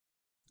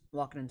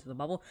 Walking into the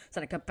bubble,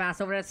 send a cut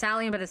pass over to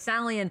Italian, but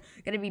Italian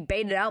gonna be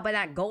baited out by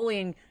that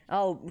goalie. And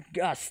oh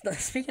gosh,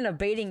 speaking of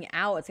baiting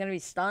out, it's gonna be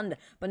stunned.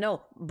 But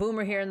no,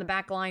 Boomer here in the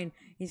back line.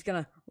 He's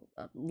gonna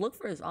look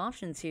for his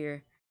options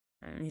here,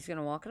 and he's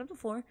gonna walk it up the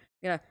floor.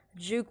 Gonna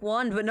juke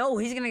one, but no,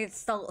 he's gonna get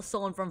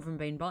stolen from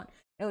Banebot.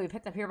 It'll be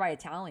picked up here by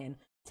Italian.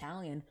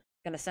 Italian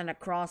gonna send a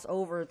cross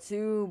over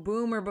to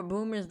Boomer, but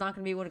Boomer's not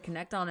gonna be able to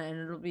connect on it,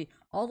 and it'll be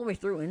all the way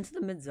through into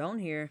the mid zone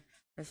here.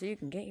 So you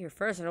can get here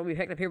first, and it'll be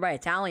picked up here by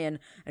Italian.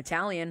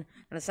 Italian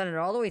gonna send it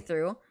all the way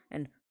through,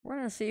 and we're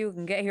gonna see who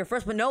can get here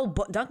first. But no,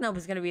 Ducknub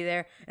is gonna be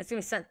there. It's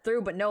gonna be sent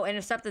through, but no,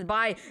 intercepted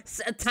by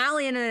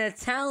Italian, and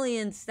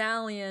Italian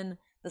Stallion.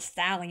 The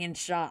Stallion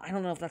shot. I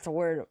don't know if that's a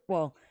word.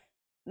 Well,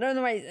 they're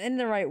in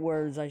the right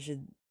words. I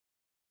should.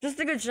 Just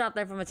a good shot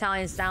there from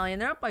Italian Stallion.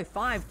 They're up by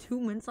 5. 2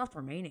 minutes left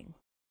remaining.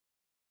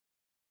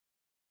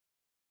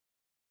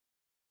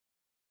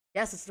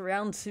 Yes, it's the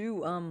round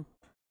 2.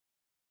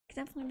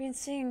 Definitely been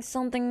seeing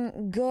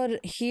something good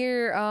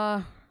here.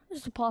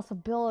 There's a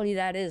possibility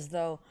that is,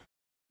 though.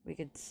 We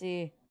could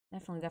see,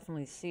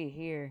 definitely see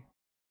here.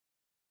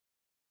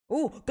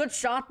 Ooh, good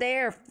shot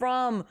there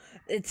from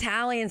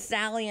Italian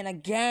Stallion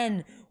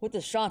again with the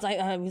shots.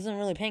 I wasn't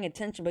really paying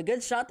attention, but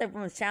good shot there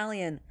from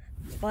Italian.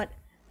 But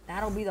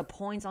that'll be the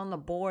points on the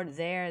board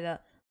there.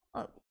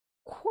 The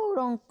quote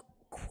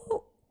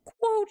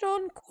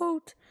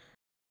unquote.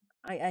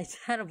 I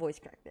had a voice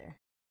crack there.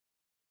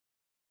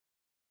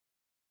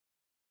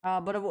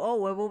 But it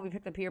will be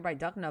picked up here by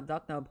Ducknub.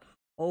 Ducknub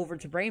over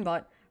to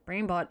Brainbot.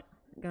 Brainbot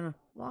gonna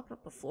walk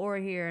up the floor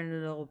here, and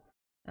it'll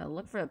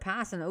look for the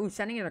pass, and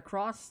sending it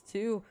across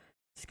to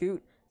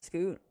Scoot.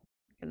 Scoot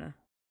gonna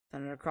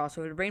send it across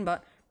over to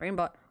Brainbot.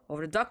 Brainbot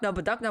over to Ducknub,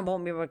 but Ducknub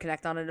won't be able to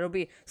connect on it. It'll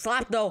be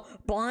slap though,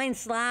 blind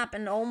slap,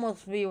 and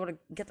almost be able to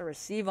get the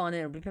receive on it.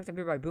 It'll be picked up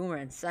here by Boomer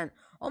and sent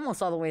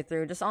almost all the way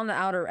through, just on the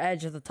outer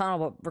edge of the tunnel,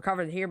 but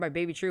recovered here by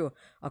Baby True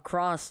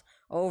across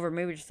over.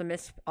 Maybe just a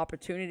missed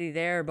opportunity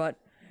there, but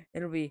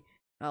it'll be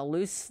a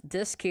loose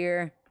disc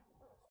here,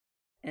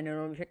 and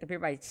it'll be picked up here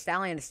by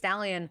Stallion.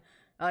 Stallion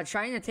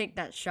trying to take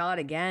that shot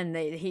again.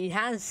 He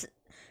has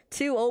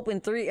two open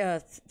threes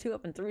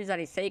that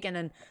he's taken,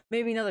 and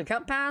maybe another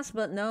cut pass,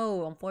 but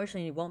no,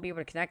 unfortunately he won't be able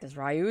to connect as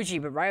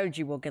Ryuji, but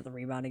Ryuji will get the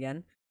rebound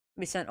again.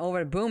 Be sent over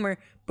to Boomer.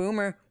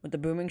 Boomer with the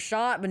booming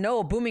shot, but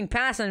no, booming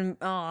pass, and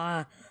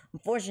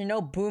Unfortunately,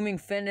 no booming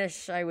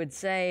finish, I would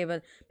say,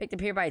 but picked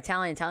up here by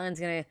Italian. Italian's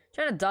gonna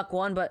try to duck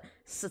one, but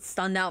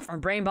stunned out from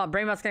Brainbot.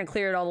 Brainbot's gonna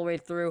clear it all the way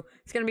through.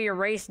 It's gonna be a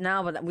race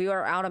now, but we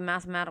are out of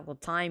mathematical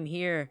time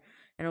here.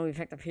 And it'll be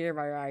picked up here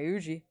by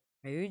Ryuji.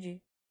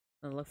 Ryuji.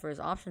 Gonna look for his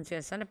options. He's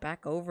gonna send it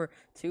back over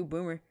to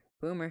Boomer.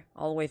 Boomer.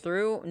 All the way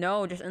through.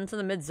 No, just into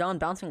the mid zone,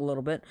 bouncing a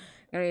little bit.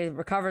 Gonna be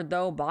recovered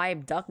though by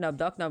Ducknub.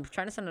 Ducknub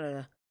trying to send it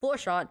a floor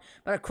shot,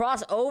 but a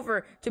cross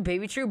over to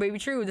Baby True. Baby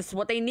True. This is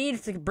what they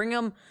need to bring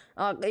them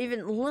even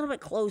a little bit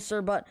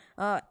closer. But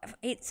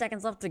 8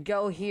 seconds left to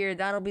go here.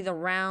 That'll be the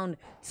round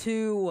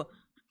 2.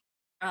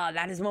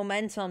 That is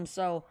momentum.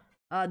 So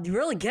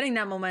really getting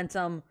that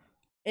momentum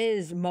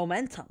is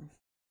momentum.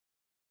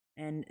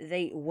 And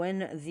they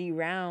win the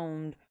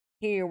round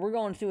here. We're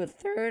going to a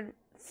third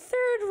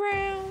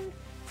round.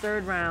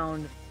 Third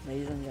round,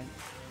 ladies and gentlemen.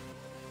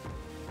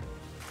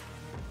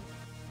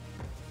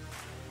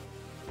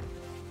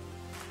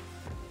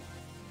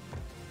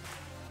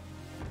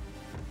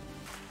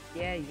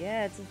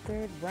 Yeah, it's a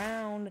third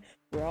round.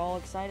 We're all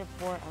excited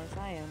for it, as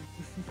I am.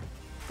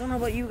 Don't know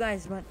about you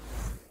guys, but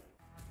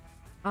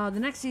the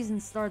next season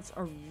starts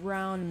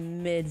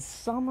around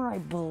midsummer, I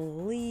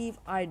believe.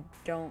 I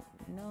don't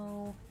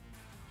know.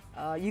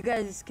 You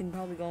guys can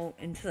probably go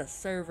into the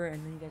server,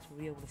 and then you guys will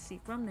be able to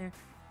see from there.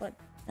 But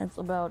that's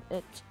about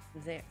it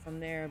from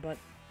there. But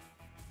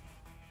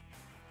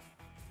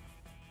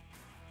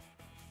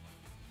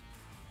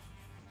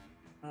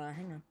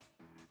hang on.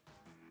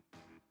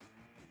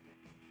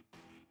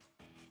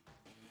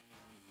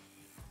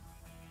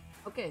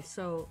 Okay,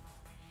 so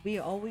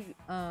we'll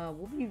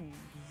be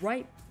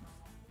right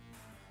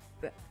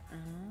back.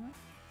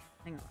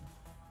 Hang on.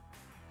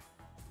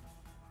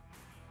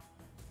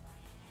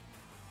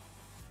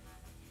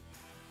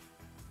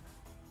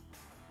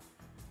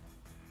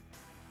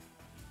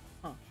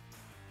 Huh.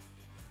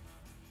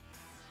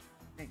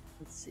 Okay,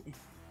 let's see.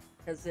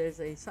 Because there's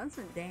a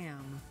Sunset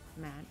Dam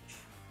match,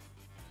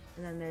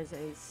 and then there's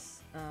a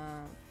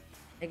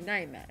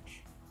Ignite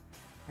match.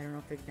 I don't know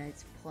if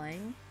Ignite's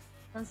playing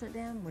Sunset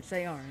Dam, which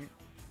they aren't,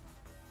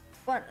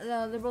 but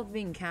they're both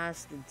being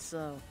casted,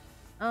 so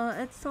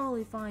it's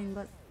totally fine.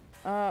 But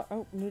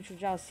oh, Neutral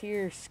Joust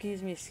here,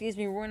 excuse me,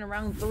 we're in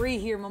round 3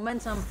 here.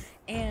 Momentum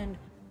and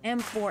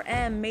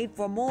M4M made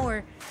for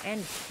more,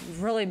 and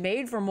really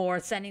made for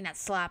more, sending that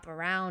slap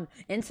around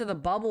into the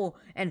bubble,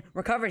 and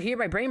recovered here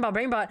by Brainbot.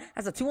 Brainbot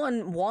has a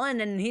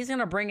 2-on-1, and he's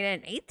gonna bring it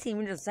in 18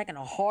 minutes a second.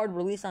 A hard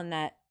release on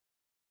that,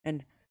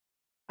 and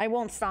I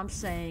won't stop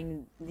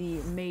saying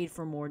the made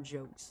for more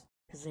jokes,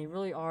 because they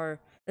really are.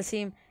 This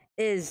team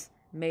is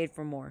made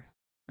for more.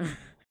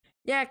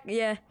 Yeah.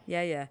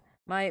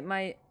 My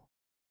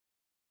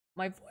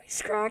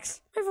voice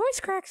cracks. My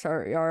voice cracks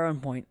are on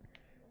point.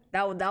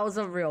 That was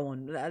a real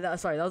one.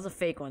 Sorry, that was a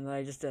fake one that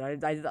I just did.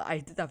 I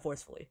did that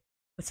forcefully.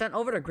 But sent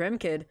over to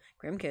Grimkid.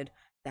 Grimkid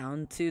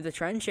down to the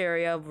trench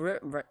area.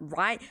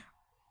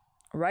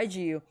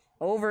 Raiju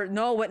over.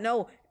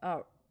 No.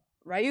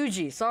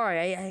 Ryuji.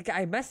 Sorry,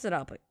 I messed it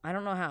up. I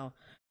don't know how.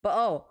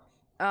 But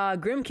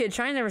Grimkid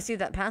trying to receive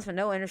that pass, but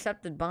no,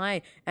 intercepted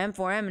by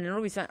M4M, and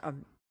it'll be sent.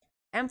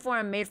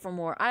 M4M made for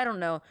more. I don't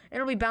know.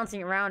 It'll be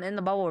bouncing around in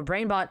the bubble with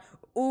Brainbot.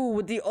 Ooh,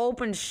 with the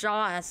open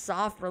shot, a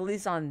soft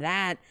release on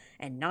that,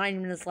 and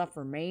 9 minutes left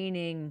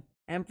remaining.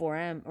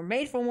 M4M, or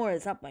made for more,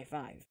 is up by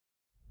 5.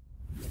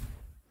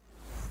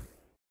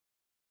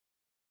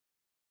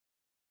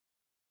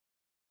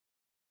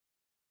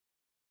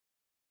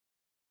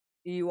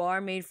 You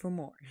are made for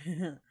more.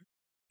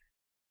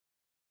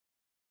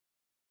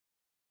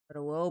 But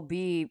it will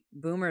be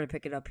Boomer to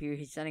pick it up here.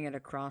 He's sending it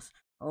across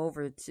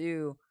over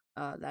to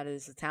that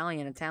is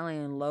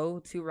Italian low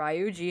to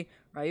Ryuji.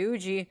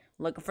 Ryuji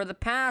looking for the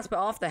pass, but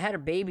off the header,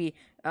 baby.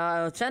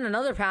 Send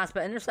another pass,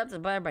 but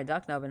intercepted by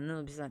Ducknub, and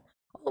it'll be sent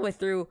all the way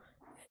through.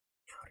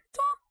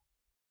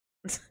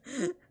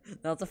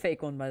 That's a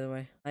fake one, by the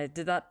way. I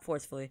did that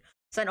forcefully.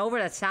 Sent over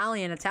to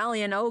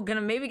Italian. Oh,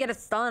 gonna maybe get a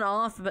stun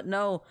off, but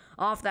no.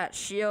 Off that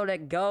shield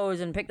it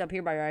goes, and picked up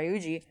here by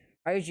Ryuji.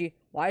 Ryuji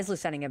wisely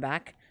sending it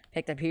back.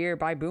 Picked up here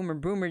by Boomer.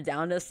 Boomer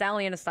down to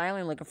Stallion.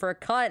 Stallion looking for a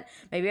cut.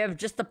 Maybe have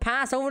just a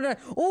pass over to...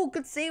 Oh,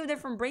 good save there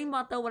from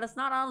Brainbot, though, but it's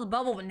not out of the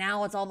bubble. But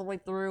now it's all the way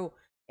through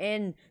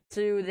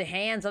into the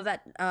hands of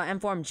that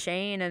M4M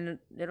chain, and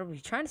it'll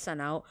be trying to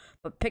send out,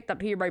 but picked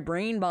up here by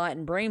Brainbot,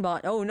 and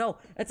Brainbot... Oh, no.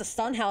 It's a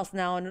stun house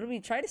now, and it'll be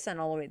trying to send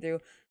all the way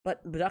through.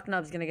 But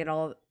Ducknub's going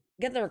to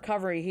get the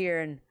recovery here,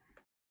 and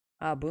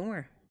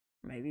Boomer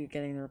maybe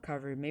getting the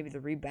recovery, maybe the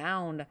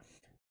rebound.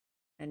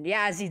 And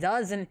yeah, as he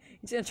does, and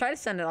he's going to try to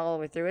send it all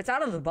the way through. It's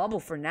out of the bubble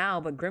for now,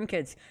 but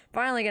Grimkid's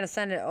finally going to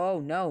send it. Oh,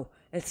 no.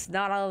 It's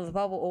not out of the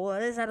bubble. Well,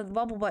 it is out of the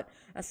bubble, but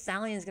a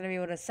Stallion's going to be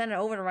able to send it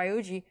over to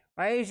Ryuji.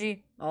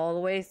 Ryuji all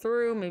the way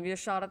through. Maybe a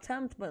shot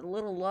attempt, but a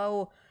little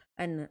low.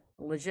 And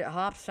legit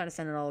Hops trying to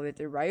send it all the way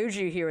through.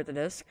 Ryuji here with the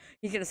disc.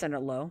 He's going to send it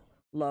low.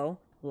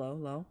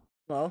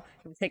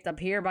 Picked up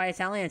here by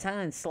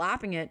Italian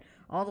slapping it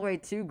all the way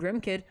to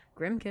Grimkid.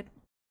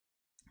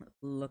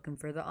 Looking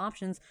for the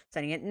options,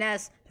 sending it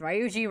Ness,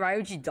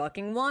 Ryuji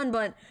ducking one,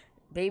 but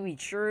Baby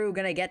True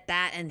gonna get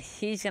that, and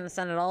he's gonna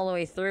send it all the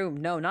way through.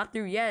 No, not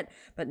through yet,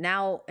 but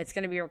now it's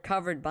gonna be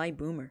recovered by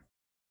Boomer.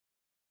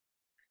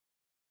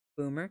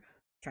 Boomer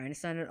trying to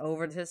send it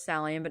over to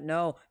Stallion, but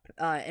no,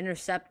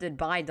 intercepted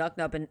by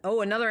Ducknup, and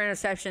oh, another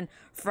interception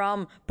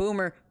from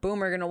Boomer.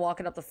 Boomer gonna walk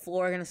it up the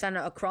floor, gonna send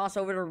it across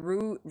over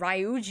to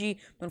Ryuji,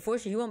 but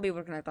unfortunately he won't be able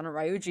to connect on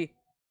it.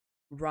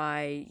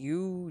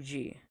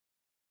 Ryuji.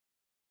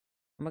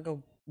 I'm gonna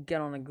go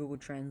get on a Google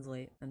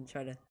Translate and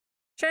try to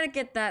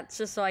get that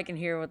just so I can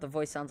hear what the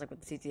voice sounds like with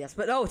the TTS.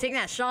 But oh, taking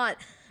that shot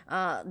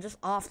just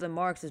off the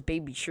marks is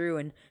Baby True,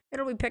 and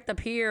it'll be picked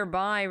up here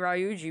by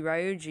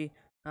Ryuji.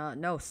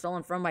 No,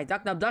 stolen from by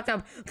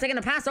Ducknub taking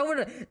a pass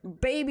over to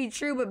Baby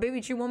True, but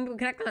Baby True won't be able to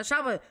connect on the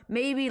shot, but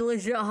maybe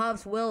Legit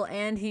Hops will,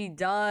 and he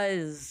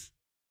does.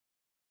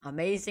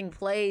 Amazing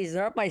plays.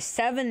 They're up by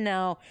 7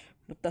 now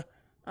with the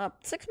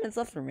 6 minutes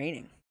left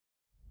remaining.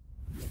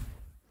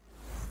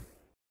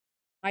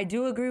 I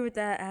do agree with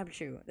that,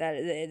 Abchu,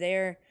 that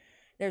their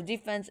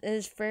defense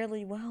is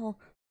fairly well,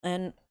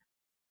 and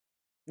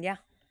yeah.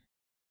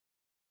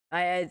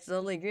 I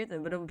totally agree with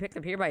it, but it'll be picked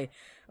up here by,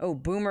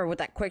 Boomer with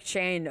that quick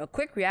chain. A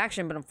quick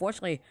reaction, but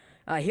unfortunately,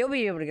 he'll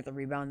be able to get the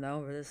rebound,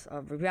 though, for this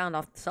rebound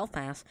off the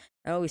self-pass.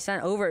 We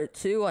sent over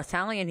to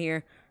Italian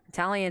here.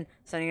 Italian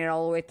sending it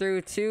all the way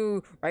through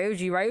to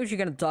Ryuji. Ryuji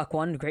gonna duck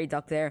one. Great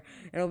duck there.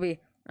 It'll be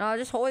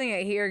just holding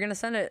it here. Gonna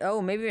send it,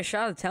 maybe a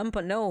shot attempt,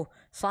 but no.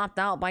 Slapped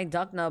out by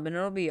Ducknub, and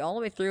it'll be all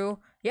the way through.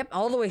 Yep,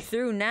 all the way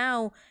through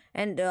now.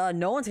 And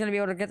no one's gonna be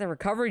able to get the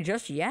recovery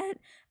just yet.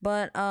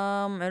 But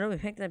it'll be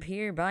picked up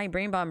here by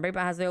Brainbot.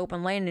 Brainbot has the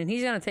open lane, and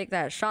he's gonna take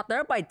that shot.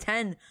 They're up by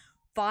 10.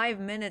 5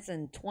 minutes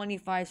and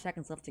 25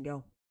 seconds left to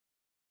go.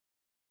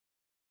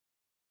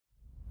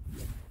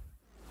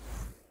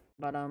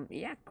 But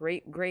yeah,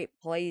 great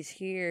plays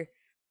here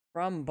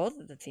from both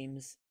of the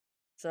teams.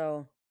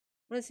 So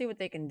let's see what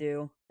they can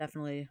do.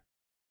 Definitely.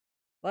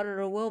 But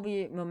there will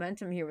be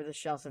momentum here with the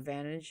Shells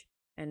advantage.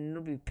 And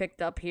it'll be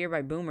picked up here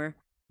by Boomer.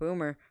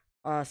 Boomer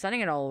sending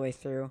it all the way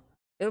through.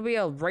 It'll be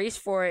a race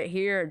for it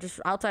here, just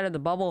outside of the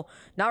bubble.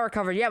 Not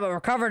recovered yet, but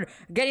recovered.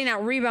 Getting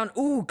that rebound.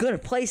 Ooh, good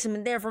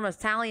placement there from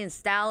Italian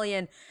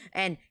Stallion.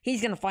 And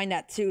he's going to find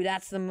that too.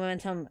 That's the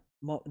momentum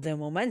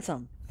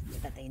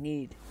that they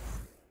need.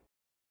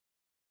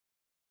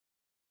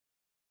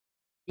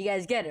 You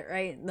guys get it,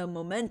 right? The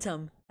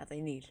momentum that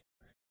they need.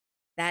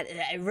 That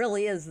it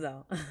really is,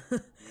 though.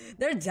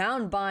 They're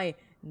down by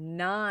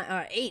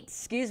 8,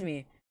 excuse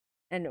me.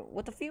 And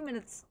with a few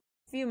minutes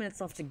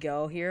left to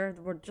go here,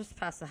 we're just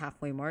past the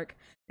halfway mark.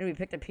 It'll be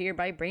picked up here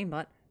by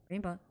Brainbot.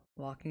 Brainbot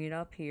walking it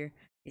up here.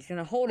 He's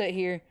gonna hold it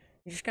here.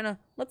 He's just gonna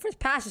look for his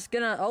pass. He's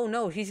gonna, oh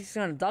no, he's just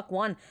gonna duck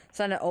one.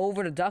 Send it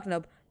over to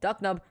Ducknub.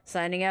 Ducknub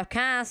sending a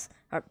pass,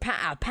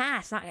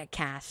 pass, not a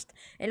cast.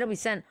 And it'll be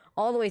sent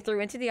all the way through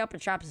into the upper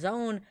trap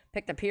zone.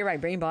 Picked up here by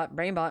Brainbot.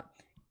 Brainbot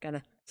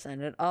gonna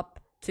send it up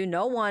to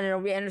no one.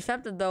 It'll be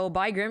intercepted though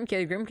by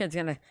Grimkid. Grimkid's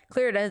gonna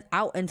clear it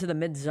out into the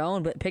mid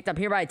zone, but picked up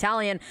here by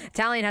Italian.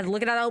 Italian has to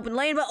look at that open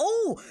lane, but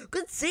oh,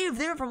 good save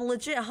there from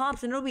Legit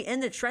Hops, and it'll be in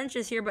the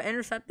trenches here, but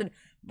intercepted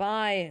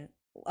by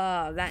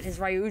that is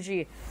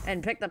Ryuji,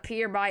 and picked up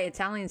here by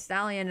Italian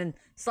Stallion, and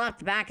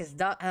slapped back as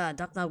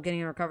Ducknub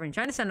getting a recovery and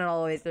trying to send it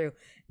all the way through,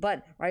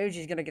 but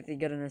Ryuji's gonna get the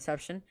good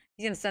interception.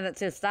 He's gonna send it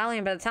to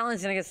Stallion, but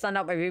Italian's gonna get stunned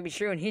out by Baby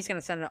True, and he's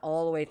gonna send it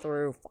all the way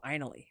through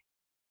finally.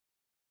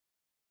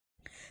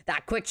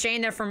 That quick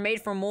chain there from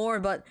Made for More,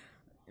 but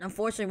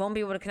unfortunately won't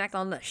be able to connect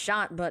on the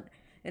shot, but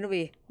it'll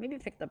be maybe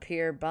picked up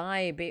here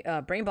by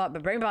Brainbot,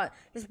 but Brainbot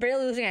just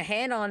barely losing a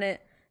hand on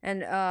it,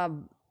 and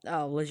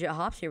Legit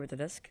Hops here with the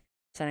disc.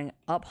 Sending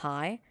up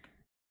high.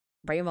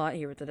 Brainbot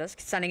here with the disc.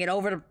 Sending it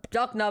over to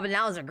Ducknub, and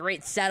that was a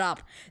great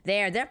setup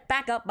there. They're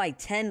back up by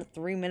 10,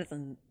 3 minutes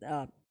and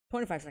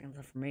 25 seconds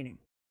left remaining.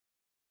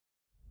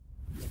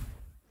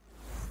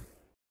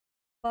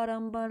 But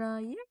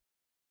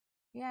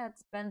yeah,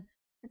 it's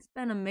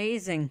been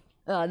amazing.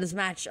 This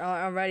match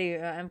already.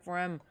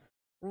 M4M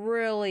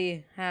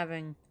really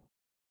having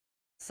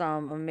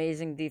some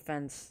amazing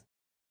defense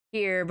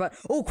here, but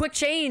quick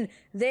chain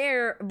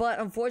there, but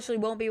unfortunately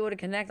won't be able to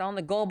connect on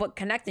the goal. But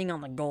connecting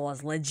on the goal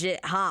is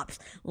Legit Hops.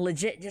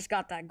 Legit just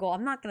got that goal.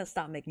 I'm not gonna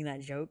stop making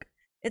that joke.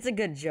 It's a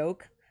good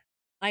joke.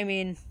 I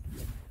mean,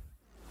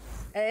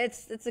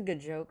 it's a good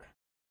joke.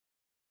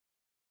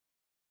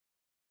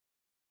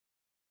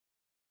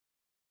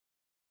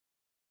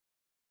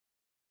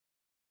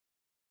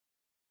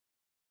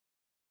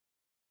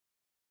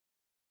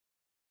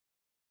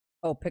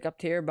 Pick up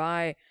tier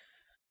by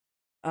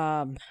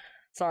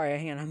sorry,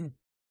 hang on,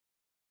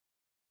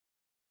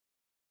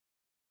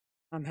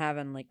 I'm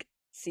having like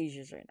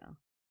seizures right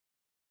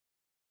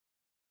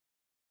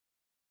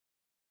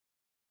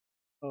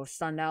now.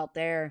 Stunned out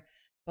there,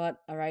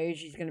 but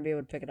Ryuji's gonna be able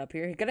to pick it up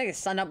here. He's gonna get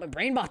stunned up by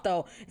Brainbot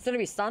though. It's gonna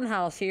be Stun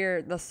House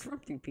here. The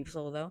few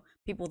people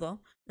though.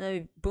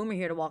 Boomer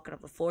here to walk it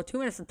up the floor. 2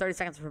 minutes and 30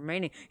 seconds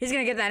remaining. He's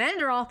gonna get that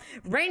ender off.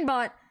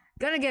 Brainbot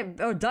gonna get,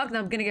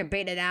 Ducknub gonna get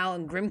baited out,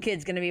 and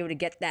Grimkid's gonna be able to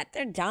get that.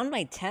 They're down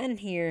by 10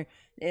 here.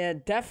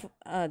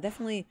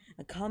 Definitely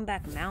a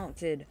comeback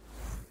mounted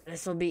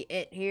this will be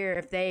it here.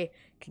 If they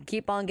can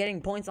keep on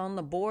getting points on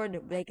the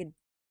board, they could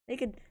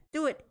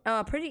do it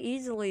pretty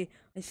easily.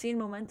 I've seen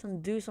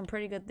Momentum do some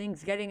pretty good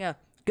things, getting a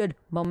good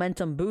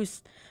momentum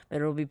boost, but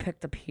it'll be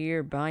picked up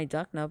here by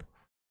Ducknub.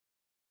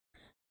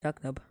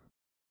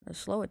 Let's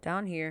slow it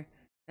down here.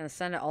 Gonna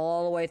send it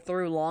all the way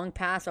through. Long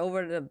pass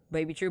over to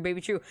Baby True.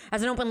 Baby True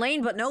has an open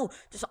lane, but no,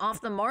 just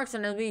off the marks,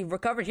 and it'll be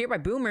recovered here by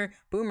Boomer.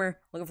 Boomer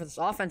looking for this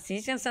offense.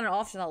 He's gonna send it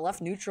off to that left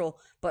neutral,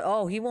 but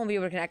oh, he won't be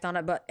able to connect on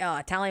it. But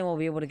Italian will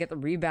be able to get the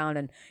rebound,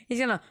 and he's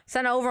gonna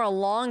send it over a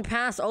long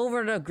pass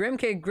over to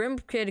Grimkid.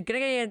 Grimkid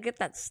gonna get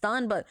that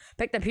stun, but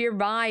picked up here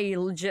by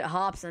Legit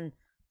Hops, and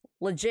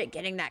Legit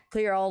getting that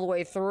clear all the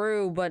way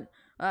through, but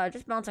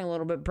just bouncing a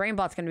little bit.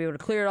 Brainbot's going to be able to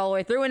clear it all the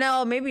way through. And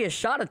now maybe a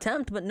shot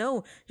attempt, but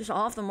no. Just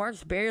off the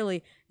marks,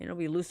 barely. And it'll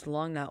be loose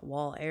along that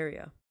wall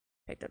area.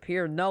 Picked up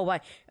here. No, by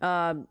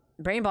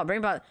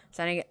Brainbot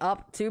sending it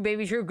up to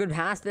Baby True. Good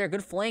pass there.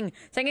 Good fling.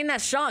 Taking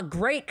that shot.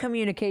 Great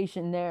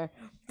communication there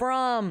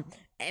from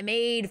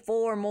Made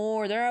 4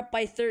 more. They're up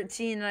by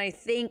 13. And I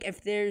think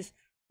if there's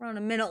around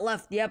a minute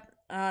left, yep,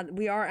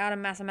 we are out of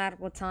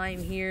mathematical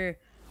time here.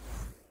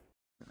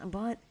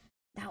 But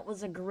that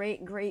was a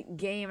great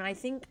game. And I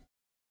think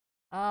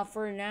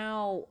for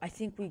now, I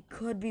think we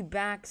could be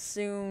back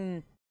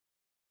soon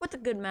with a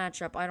good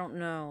matchup. I don't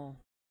know.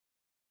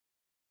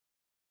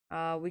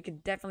 We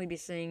could definitely be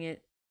seeing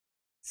it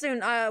soon.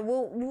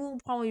 We'll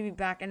probably be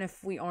back, and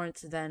if we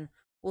aren't, then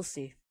we'll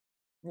see.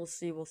 We'll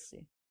see.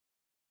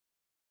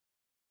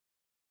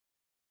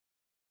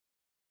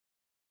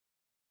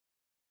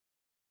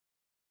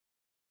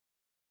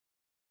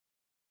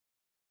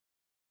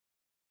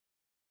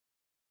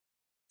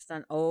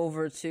 Stun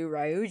over to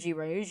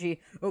Ryuji.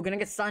 Oh, gonna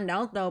get stunned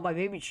out though by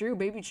Baby True.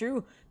 Baby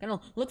True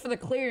gonna look for the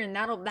clear, and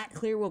that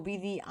clear will be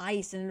the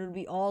ice, and it'll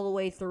be all the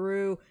way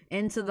through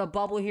into the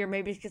bubble here.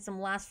 Maybe get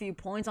some last few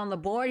points on the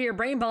board here.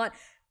 Brainbot,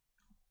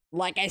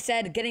 like I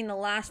said, getting the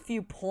last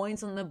few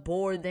points on the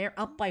board. They're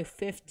up by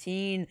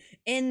 15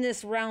 in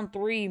this round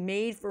 3.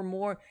 Made for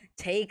more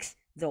takes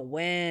the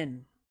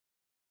win.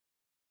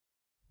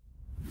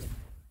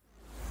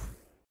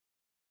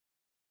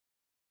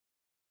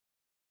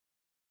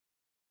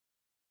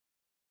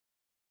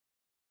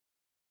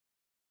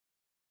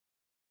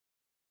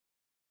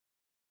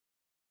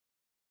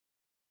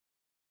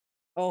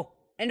 Oh,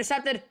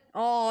 intercepted.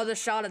 Oh, the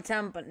shot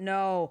attempt, but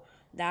no.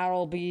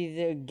 That'll be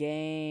the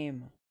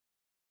game.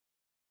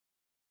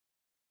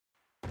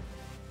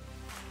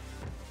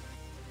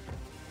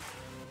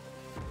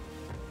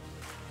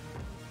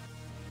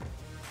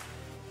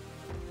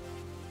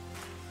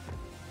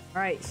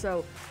 Alright,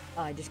 so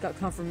I just got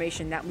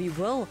confirmation that we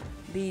will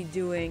be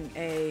doing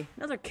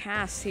another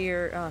cast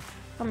here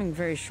coming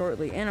very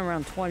shortly, in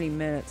around 20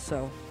 minutes.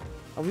 So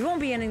we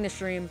won't be ending the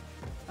stream.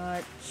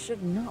 It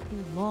should not be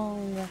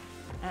long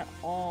at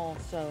all.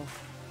 So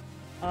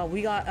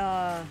we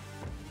got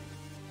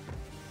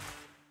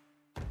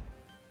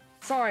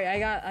sorry, I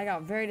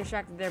got very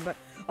distracted there, but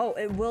oh,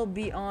 it will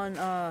be on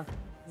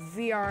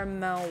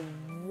VRML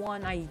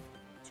 1, I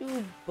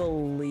do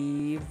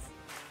believe.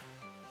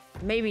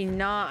 Maybe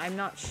not, I'm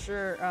not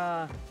sure.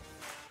 Yeah,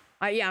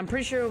 I'm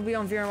pretty sure it'll be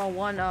on VRML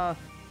 1.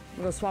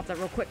 We'll go swap that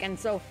real quick. And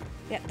so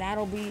yeah,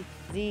 that'll be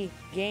the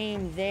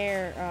game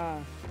there.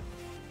 I'm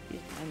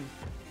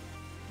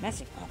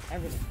messing up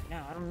everything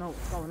now. I don't know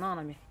what's going on.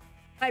 I mean,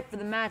 hype for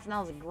the match, and that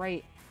was a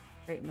great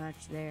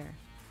match there.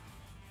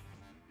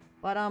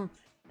 But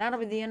that'll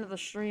be the end of the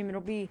stream.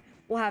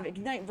 We'll have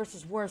Ignite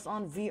versus Worst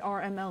on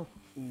VRML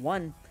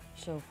 1.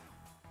 So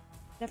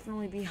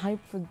definitely be hyped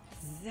for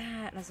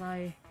that.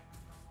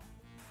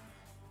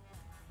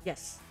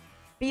 Yes,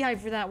 be hyped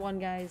for that one,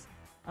 guys.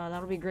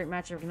 That'll be a great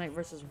matchup. Ignite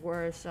versus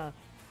Worst.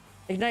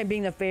 Ignite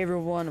being the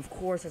favorite one, of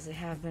course, as they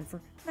have been for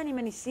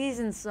many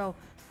seasons. So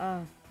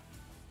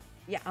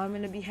yeah, I'm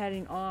gonna be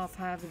heading off.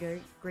 Have a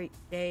great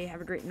day, have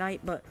a great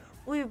night, but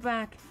we'll be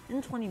back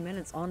in 20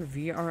 minutes on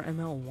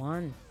VRML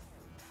 1.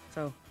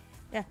 So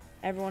yeah,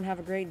 everyone have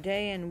a great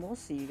day, and we'll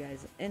see you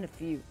guys in a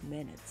few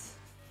minutes.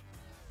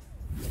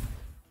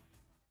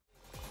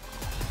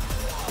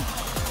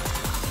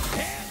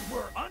 And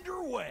we're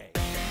underway.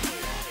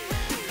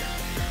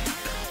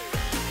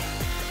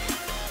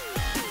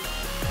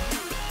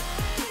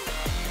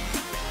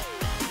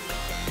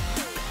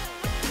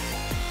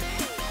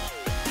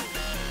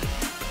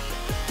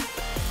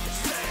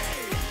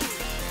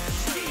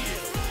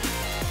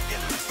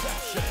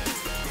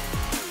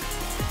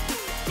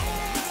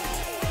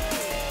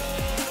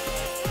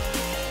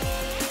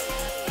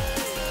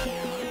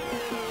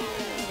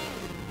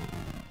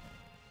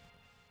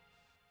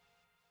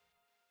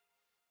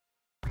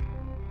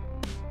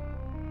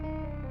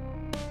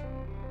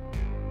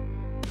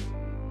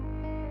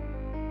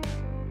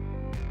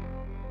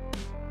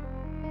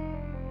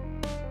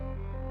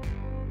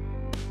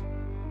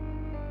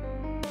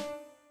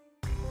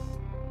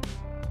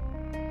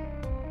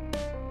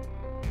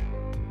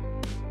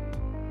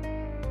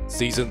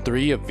 Season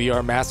 3 of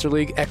VR Master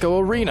League Echo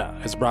Arena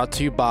is brought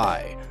to you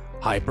by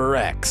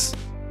HyperX,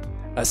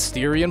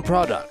 Asterion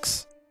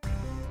Products,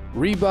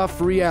 Rebuff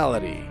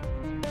Reality,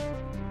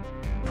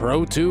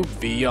 ProTube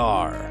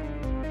VR,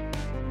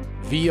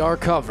 VR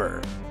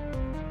Cover,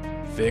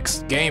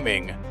 Fixed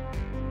Gaming,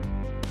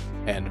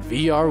 and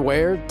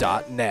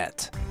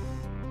VRware.net.